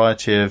wide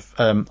variety of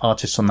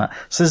artists on that.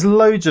 So there's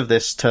loads of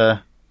this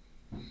to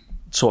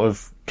sort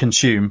of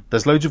consume.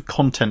 There's loads of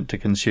content to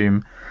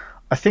consume.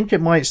 I think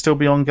it might still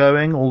be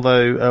ongoing,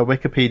 although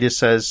Wikipedia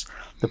says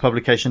the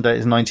publication date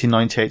is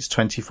 1998 to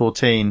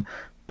 2014.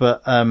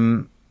 But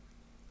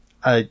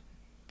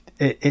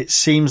it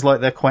seems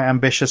like they're quite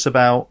ambitious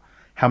about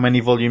how many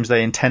volumes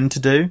they intend to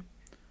do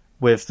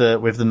with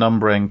the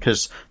numbering,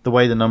 because the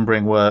way the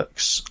numbering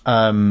works,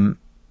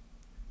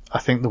 I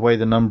think the way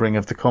the numbering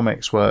of the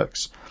comics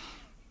works,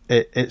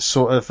 it's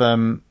sort of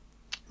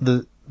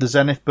the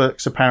Zenith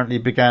books apparently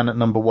began at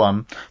number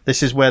 1.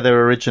 This is where they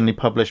were originally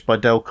published by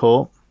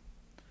Delcourt.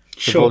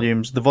 Sure.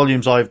 The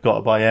volumes I've got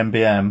are by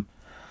MBM,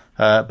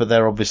 but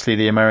they're obviously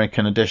the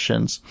American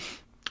editions.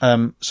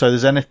 So the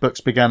Zenith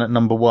books began at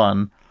number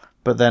 1.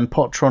 But then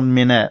Potron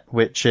Minette,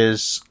 which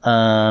is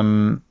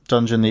Dungeon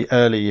the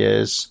early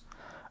years,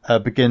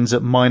 begins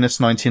at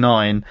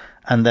 -99,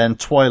 and then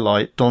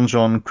Twilight,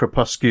 Donjon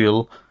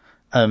Crepuscule,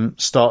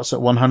 starts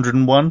at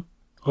 101.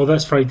 Oh,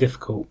 that's very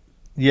difficult.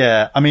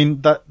 Yeah, I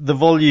mean the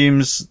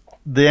volumes,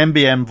 the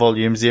MBM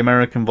volumes, the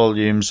American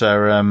volumes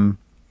are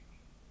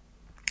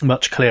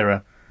much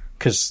clearer,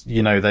 because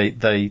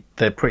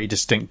they're pretty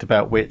distinct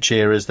about which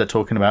eras they're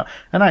talking about,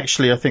 and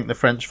actually I think the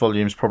French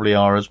volumes probably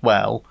are as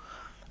well.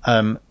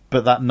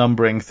 But that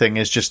numbering thing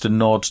is just a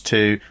nod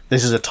to,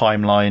 this is a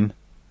timeline.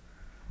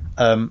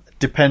 I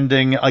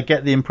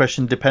get the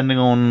impression, depending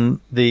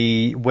on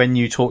when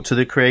you talk to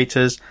the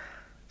creators,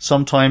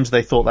 sometimes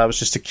they thought that was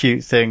just a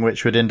cute thing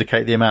which would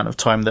indicate the amount of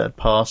time that had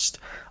passed.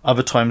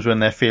 Other times when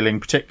they're feeling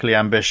particularly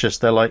ambitious,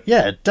 they're like,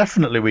 yeah,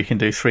 definitely we can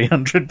do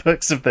 300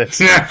 books of this.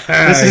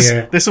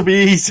 This will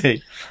be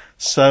easy.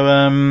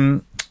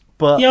 So,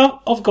 but... Yeah,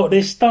 I've got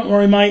this. Don't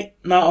worry, mate.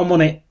 No, I'm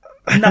on it.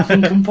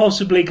 Nothing can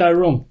possibly go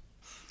wrong.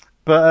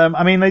 But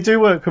I mean, they do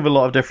work with a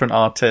lot of different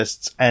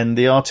artists, and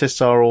the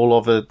artists are all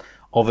of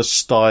a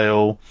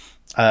style.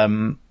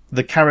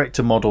 The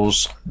character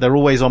models, they're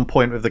always on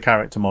point with the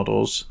character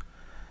models,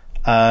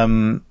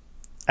 and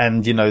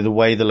the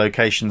way the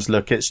locations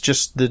look. It's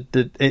just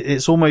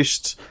it's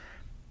almost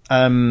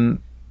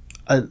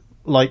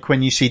like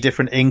when you see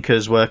different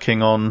inkers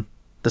working on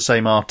the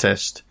same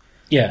artist.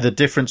 Yeah. The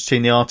difference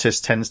between the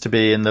artist tends to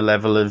be in the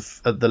level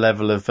of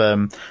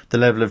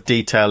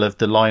detail of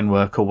the line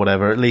work or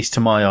whatever. At least to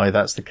my eye,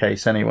 that's the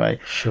case anyway.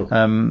 Sure.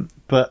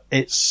 But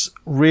it's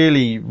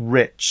really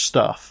rich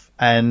stuff.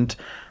 And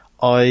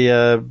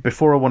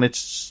before I wanted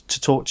to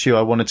talk to you,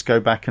 I wanted to go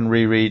back and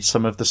reread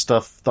some of the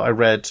stuff that I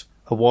read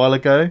a while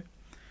ago.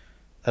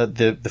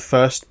 The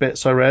first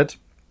bits I read.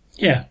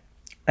 Yeah.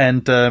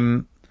 And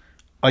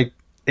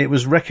it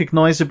was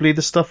recognisably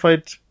the stuff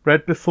I'd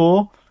read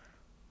before,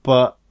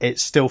 but it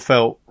still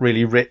felt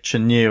really rich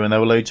and new, and there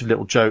were loads of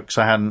little jokes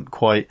I hadn't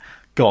quite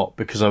got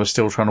because I was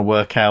still trying to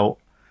work out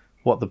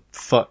what the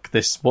fuck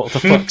sort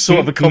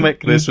of a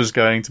comic this was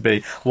going to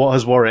be. What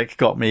has Warwick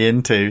got me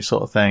into,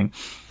 sort of thing.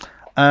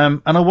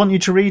 And I want you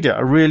to read it.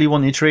 I really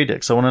want you to read it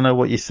because I want to know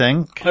what you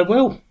think. I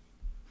will.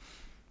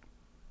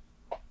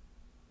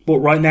 What,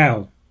 right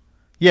now?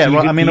 Yeah,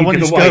 right. I mean, I want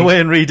you to go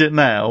away and read it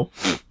now.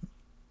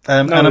 No.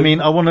 And I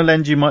mean, I want to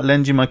lend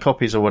you my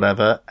copies or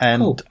whatever.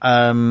 And, cool.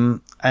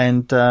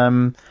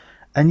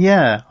 And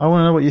yeah, I want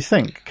to know what you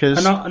think.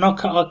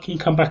 I can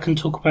come back and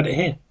talk about it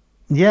here.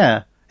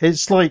 Yeah.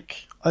 It's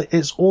like,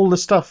 it's all the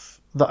stuff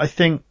that I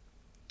think,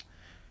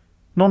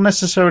 not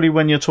necessarily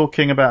when you're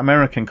talking about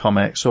American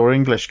comics or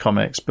English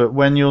comics, but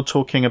when you're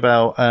talking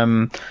about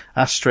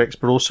Asterix,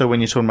 but also when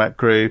you're talking about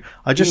Gru,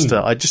 I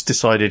just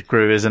decided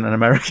Gru isn't an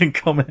American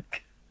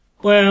comic.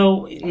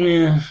 Well,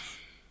 yeah.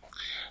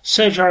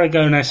 Serge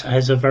Aragonés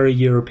has a very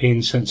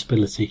European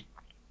sensibility.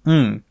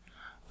 Mm.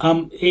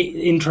 It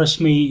interests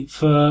me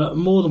for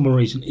more than one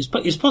reason.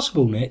 It's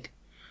possible, Nick.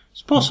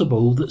 It's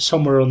possible that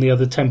somewhere on the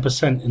other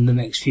 10% in the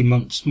next few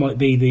months might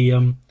be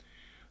the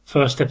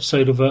first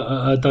episode of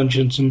a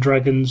Dungeons and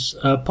Dragons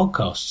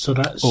podcast. So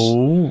that's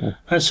all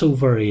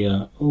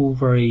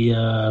very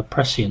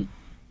prescient.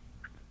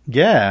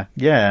 Yeah,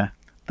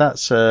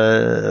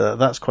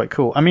 that's quite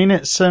cool. I mean,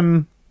 it's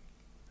certainly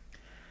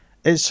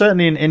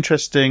an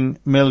interesting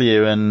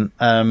milieu, and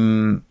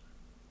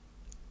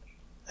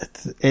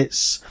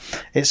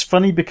it's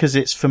funny because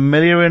it's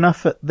familiar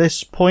enough at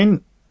this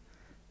point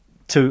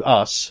to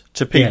us,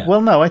 to people. Yeah.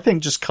 Well, no, I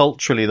think just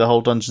culturally the whole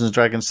Dungeons and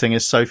Dragons thing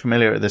is so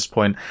familiar at this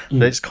point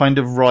that it's kind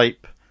of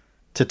ripe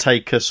to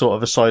take a sort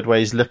of a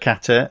sideways look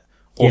at it,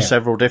 or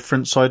several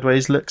different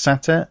sideways looks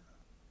at it.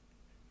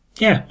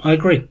 Yeah, I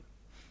agree.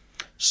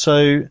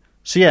 So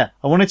yeah,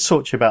 I wanted to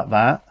talk to you about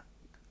that.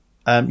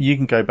 You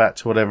can go back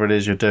to whatever it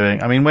is you're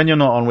doing. I mean, when you're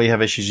not on We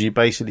Have Issues, you're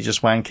basically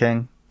just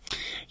wanking.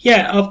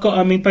 Yeah, I've got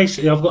a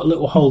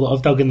little hole that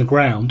I've dug in the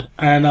ground,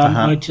 and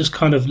I just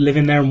kind of live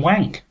in there and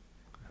wank.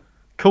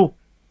 Cool.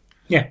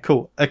 Yeah.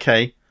 Cool.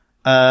 Okay.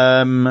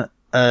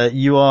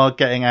 You are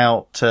getting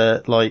out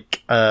to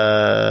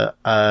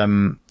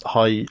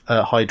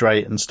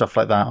hydrate and stuff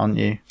like that, aren't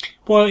you?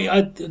 Well,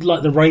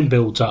 like the rain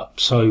builds up,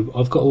 so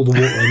I've got all the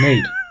water I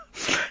need.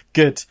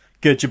 Good.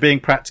 You're being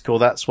practical.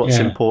 That's what's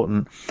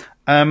important.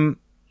 I'll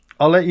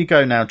let you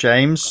go now,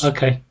 James.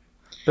 Okay.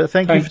 But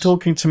thank you for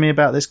talking to me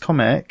about this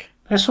comic.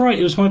 That's all right.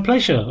 It was my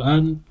pleasure.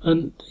 And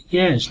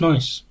yeah, it's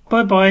nice.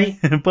 Bye-bye.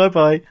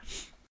 Bye-bye.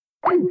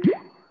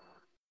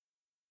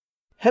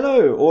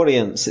 Hello,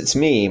 audience. It's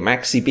me,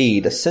 Maxi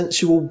B, the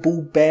sensual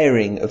ball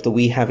bearing of the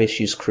We Have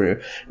Issues crew,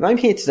 and I'm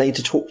here today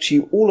to talk to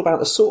you all about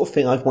the sort of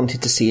thing I've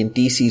wanted to see in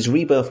DC's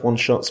Rebirth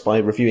one-shots by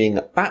reviewing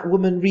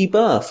Batwoman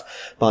Rebirth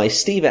by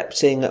Steve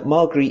Epting,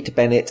 Marguerite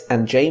Bennett,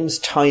 and James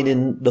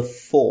Tynion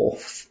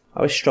IV. I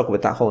always struggle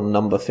with that whole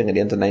number thing at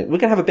the end of the name. We're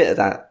going to have a bit of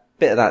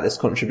that this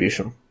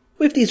contribution.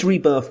 With these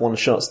Rebirth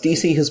one-shots,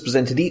 DC has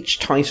presented each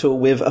title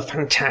with a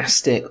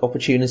fantastic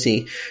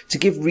opportunity to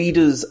give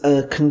readers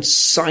a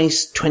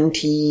concise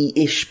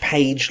 20-ish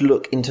page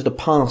look into the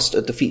past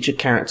of the featured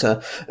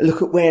character, a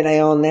look at where they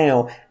are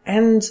now,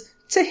 and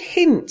to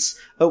hint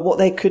at what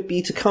there could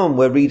be to come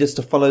were readers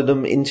to follow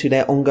them into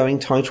their ongoing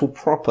title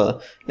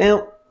proper.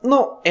 Now,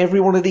 not every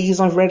one of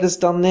these I've read has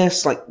done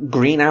this, like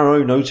Green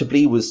Arrow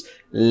notably was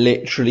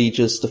literally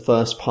just the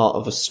first part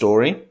of a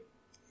story.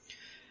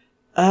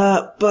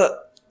 But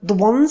the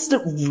ones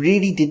that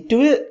really did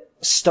do it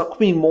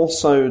stuck me more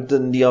so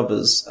than the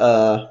others.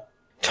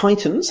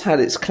 Titans had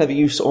its clever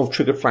use of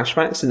triggered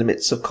flashbacks in the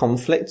midst of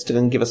conflict to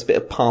then give us a bit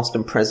of past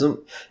and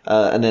present,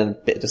 and then a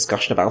bit of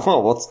discussion about,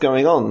 what's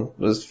going on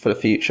was for the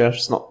future.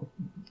 It's not,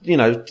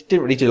 didn't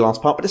really do the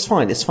last part, but it's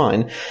fine.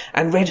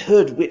 And Red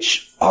Hood, Red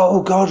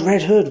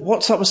Hood,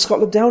 what's up with Scott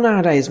Lobdell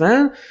nowadays,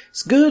 man?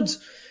 It's good.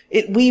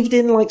 It weaved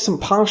in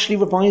some partially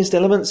revised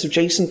elements of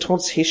Jason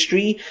Todd's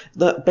history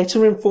that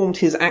better informed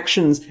his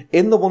actions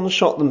in the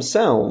one-shot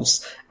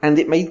themselves, and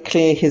it made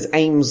clear his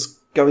aims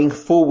going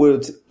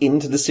forward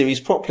into the series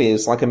properly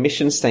as like a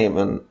mission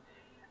statement.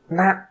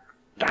 That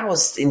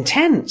was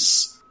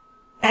intense.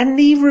 And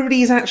neither of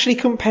these actually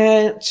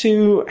compare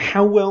to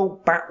how well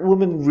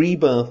Batwoman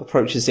Rebirth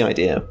approaches the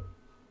idea.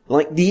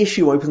 The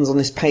issue opens on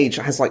this page,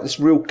 it has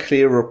this real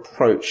clear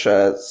approach,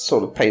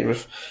 sort of page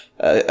with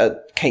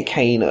Kate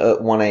Kane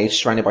at one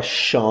age, surrounded by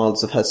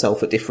shards of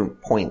herself at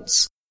different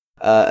points.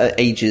 At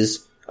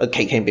ages,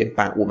 Kate Kane being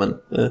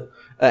Batwoman,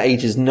 at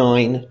ages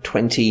 9,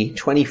 20,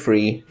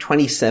 23,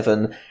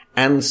 27,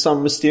 and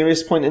some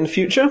mysterious point in the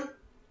future.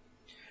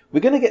 We're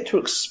going to get to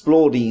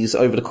explore these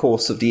over the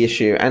course of the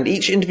issue, and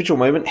each individual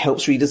moment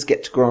helps readers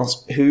get to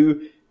grasp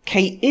who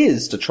Kate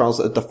is, the trials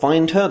that have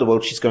defined her, the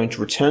world she's going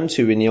to return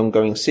to in the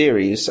ongoing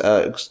series,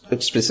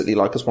 explicitly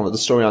as one of the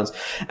storylines,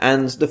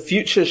 and the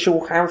future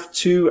she'll have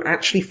to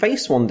actually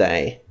face one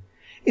day.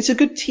 It's a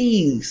good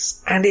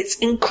tease, and it's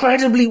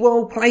incredibly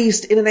well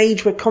placed in an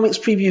age where comics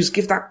previews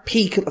give that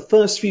peek at the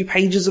first few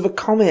pages of a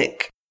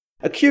comic.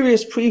 A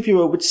curious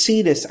previewer would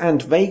see this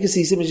and, vague as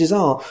these images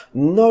are,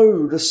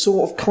 know the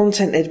sort of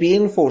content they'd be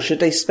in for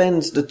should they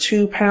spend the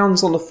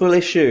 £2 on the full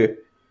issue.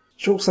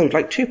 Which also,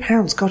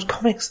 £2, God,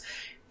 comics,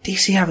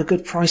 DC have a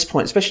good price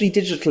point, especially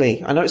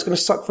digitally. I know it's going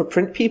to suck for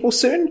print people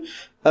soon,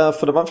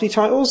 for the monthly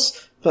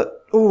titles,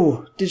 but,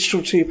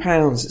 digital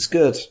 £2, it's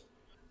good.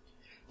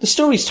 The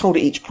stories told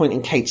at each point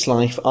in Kate's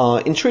life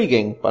are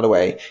intriguing, by the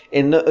way,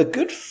 in that a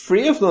good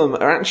 3 of them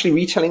are actually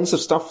retellings of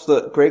stuff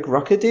that Greg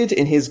Rucka did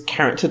in his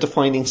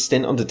character-defining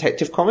stint on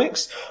Detective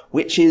Comics,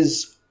 which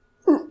is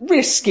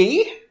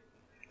risky.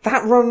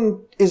 That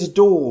run is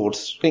adored,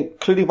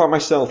 including by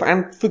myself,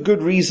 and for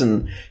good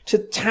reason. To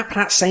tap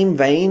that same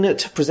vein,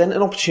 to present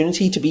an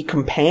opportunity to be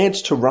compared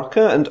to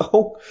Rucka, and,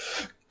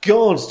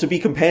 to be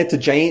compared to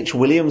J.H.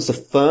 Williams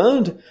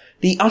III,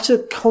 the utter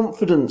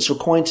confidence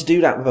required to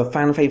do that with a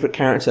fan-favourite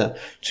character,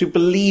 to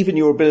believe in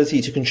your ability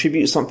to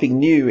contribute something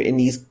new in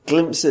these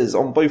glimpses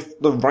on both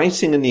the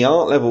writing and the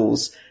art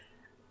levels,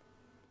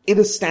 it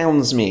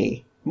astounds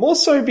me. More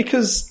so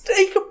because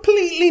they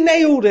completely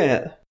nailed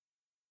it.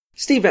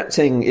 Steve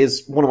Epting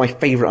is one of my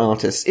favourite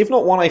artists, if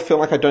not one I feel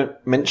like I don't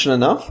mention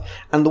enough,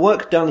 and the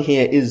work done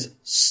here is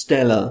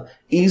stellar.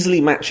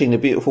 easily matching the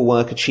beautiful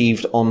work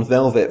achieved on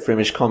Velvet for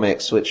Image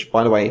Comics, which,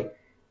 by the way,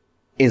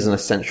 is an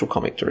essential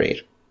comic to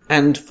read.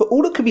 And for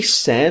all that could be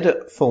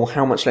said for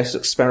how much less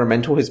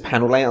experimental his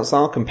panel layouts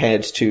are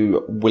compared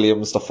to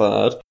Williams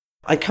III,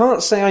 I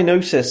can't say I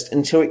noticed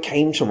until it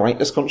came to write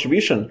this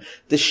contribution.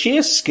 The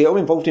sheer skill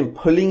involved in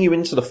pulling you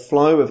into the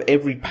flow of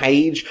every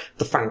page,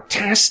 the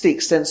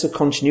fantastic sense of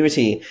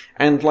continuity,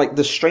 and like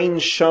the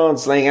strange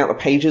shards laying out the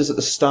pages at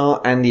the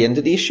start and the end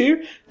of the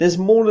issue, there's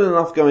more than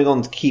enough going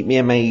on to keep me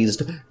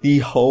amazed the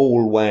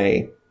whole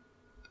way.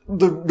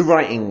 The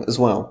writing as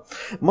well.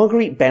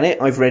 Marguerite Bennett,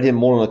 I've read in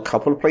more than a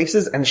couple of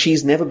places, and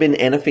she's never been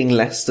anything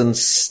less than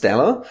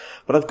stellar.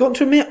 But I've got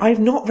to admit, I've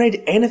not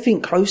read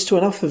anything close to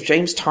enough of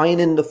James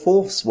Tynion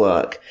IV's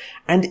work.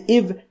 And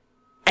if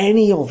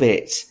any of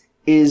it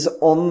is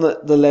on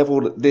the level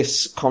that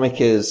this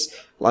comic is,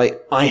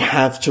 like, I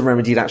have to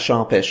remedy that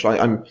sharpish. Like,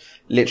 I'm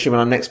literally,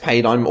 when I'm next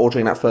paid, I'm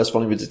ordering that first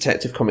volume of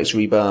Detective Comics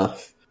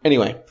Rebirth.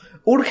 Anyway,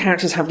 all the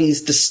characters have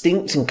these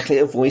distinct and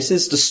clear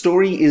voices. The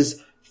story is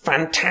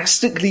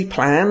fantastically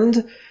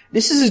planned.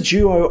 This is a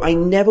duo I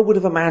never would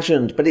have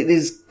imagined, but it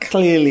is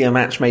clearly a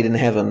match made in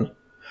heaven.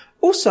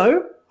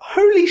 Also,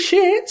 holy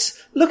shit,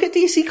 look at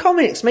DC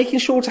Comics making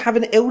sure to have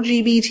an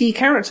LGBT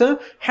character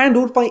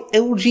handled by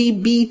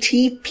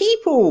LGBT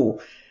people.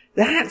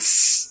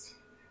 That's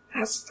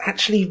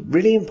actually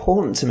really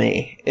important to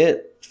me.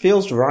 It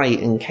feels right,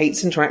 and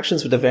Kate's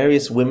interactions with the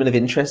various women of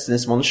interest in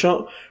this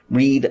one-shot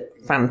read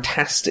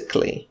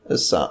fantastically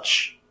as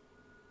such.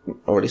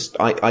 Or at least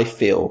I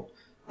feel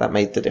that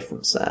made the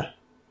difference there.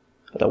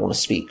 I don't want to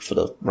speak for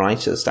the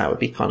writers. That would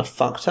be kind of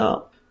fucked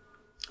up.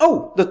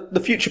 Oh, the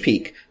future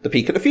peak. The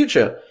peak of the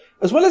future.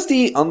 As well as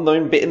the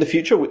unknown bit in the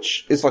future,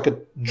 which is like a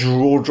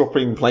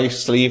jaw-dropping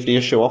place to leave the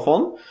issue off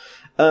on.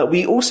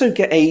 We also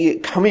get a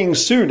coming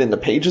soon in the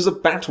pages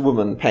of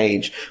Batwoman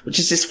page, which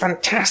is this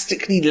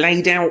fantastically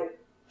laid out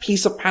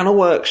piece of panel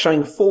work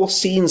showing 4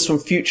 scenes from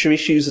future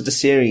issues of the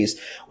series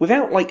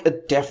without like a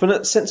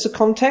definite sense of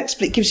context,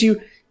 but it gives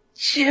you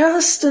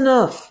just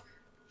enough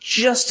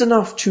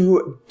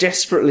to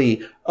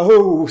desperately,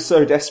 oh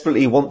so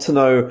desperately want to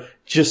know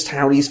just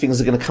how these things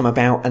are going to come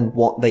about and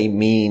what they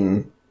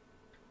mean.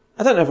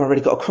 I don't know if I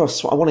really got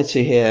across what I wanted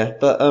to here,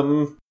 but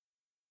I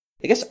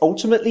guess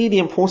ultimately the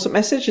important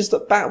message is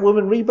that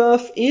Batwoman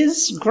Rebirth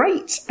is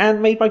great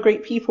and made by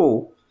great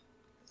people.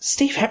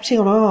 Steve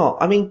Hepting on art.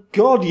 I mean,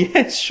 God,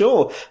 yes,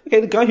 sure. Okay,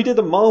 the guy who did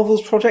the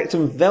Marvels project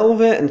and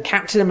Velvet and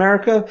Captain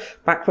America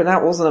back when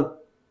that wasn't a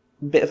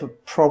bit of a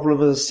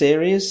problem as a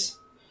series.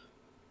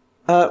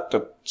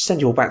 To send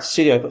you all back to the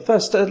studio, but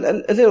first, a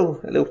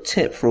little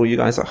tip for all you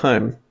guys at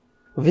home.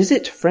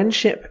 Visit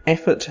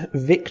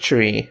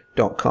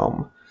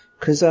friendshipeffortvictory.com,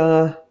 because,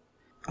 I'm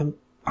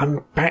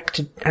back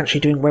to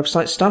actually doing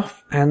website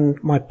stuff,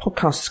 and my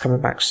podcast is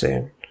coming back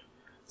soon.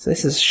 So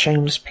this is a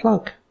shameless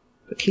plug.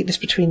 But keep this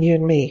between you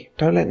and me.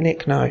 Don't let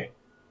Nick know.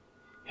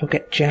 He'll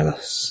get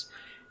jealous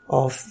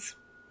of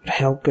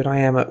how good I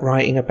am at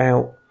writing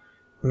about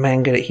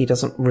manga that he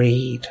doesn't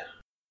read.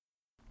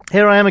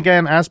 Here I am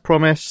again, as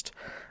promised.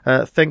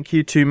 Thank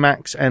you to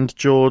Max and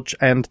George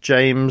and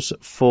James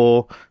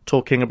for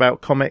talking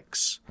about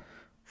comics,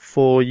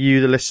 for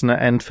you, the listener,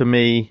 and for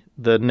me,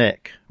 the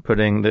Nick,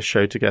 putting this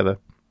show together.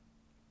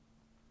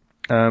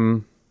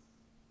 I'm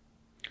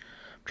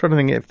trying to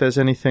think if there's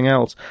anything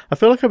else. I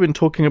feel like I've been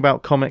talking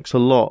about comics a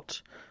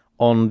lot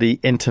on the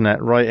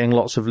internet, writing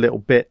lots of little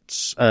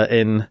bits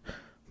in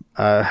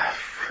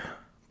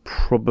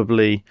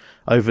probably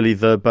overly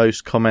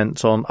verbose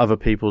comments on other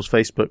people's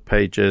Facebook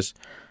pages.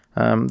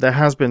 There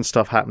has been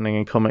stuff happening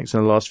in comics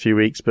in the last few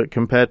weeks, but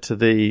compared to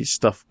the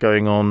stuff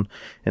going on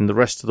in the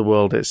rest of the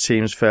world, it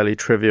seems fairly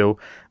trivial.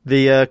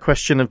 The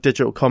question of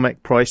digital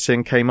comic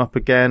pricing came up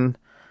again,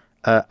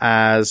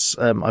 as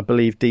I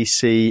believe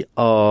DC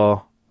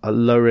are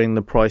lowering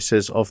the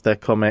prices of their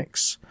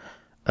comics,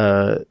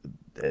 the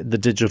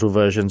digital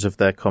versions of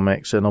their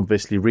comics, and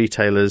obviously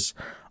retailers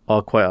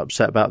are quite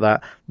upset about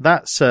that.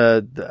 That's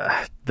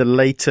the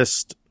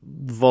latest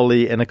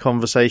volley in a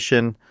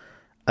conversation,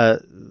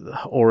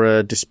 or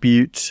a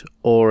dispute,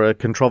 or a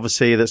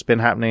controversy that's been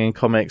happening in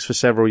comics for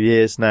several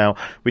years now.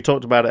 We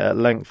talked about it at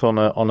length on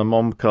a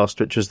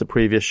Momcast, which was the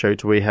previous show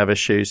to We Have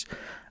Issues,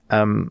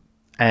 and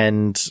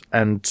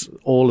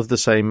all of the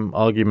same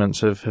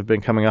arguments have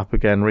been coming up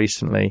again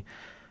recently.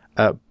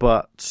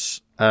 But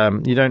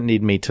you don't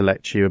need me to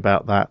lecture you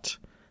about that.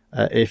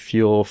 If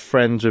you're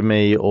friends with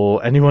me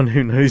or anyone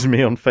who knows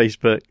me on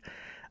Facebook,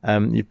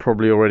 you've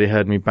probably already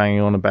heard me banging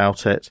on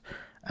about it.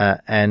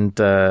 And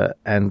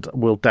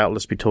we'll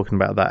doubtless be talking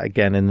about that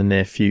again in the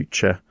near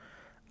future.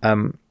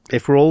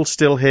 If we're all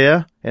still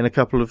here in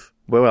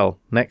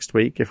next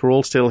week, if we're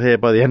all still here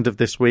by the end of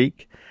this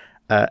week,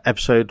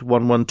 episode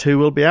 112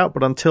 will be out.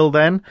 But until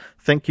then,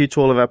 thank you to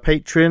all of our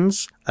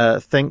patrons.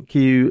 Thank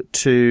you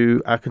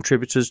to our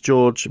contributors,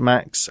 George,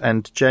 Max,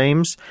 and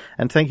James.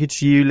 And thank you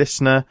to you,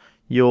 listener.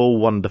 You're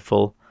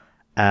wonderful.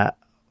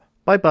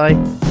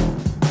 Bye-bye.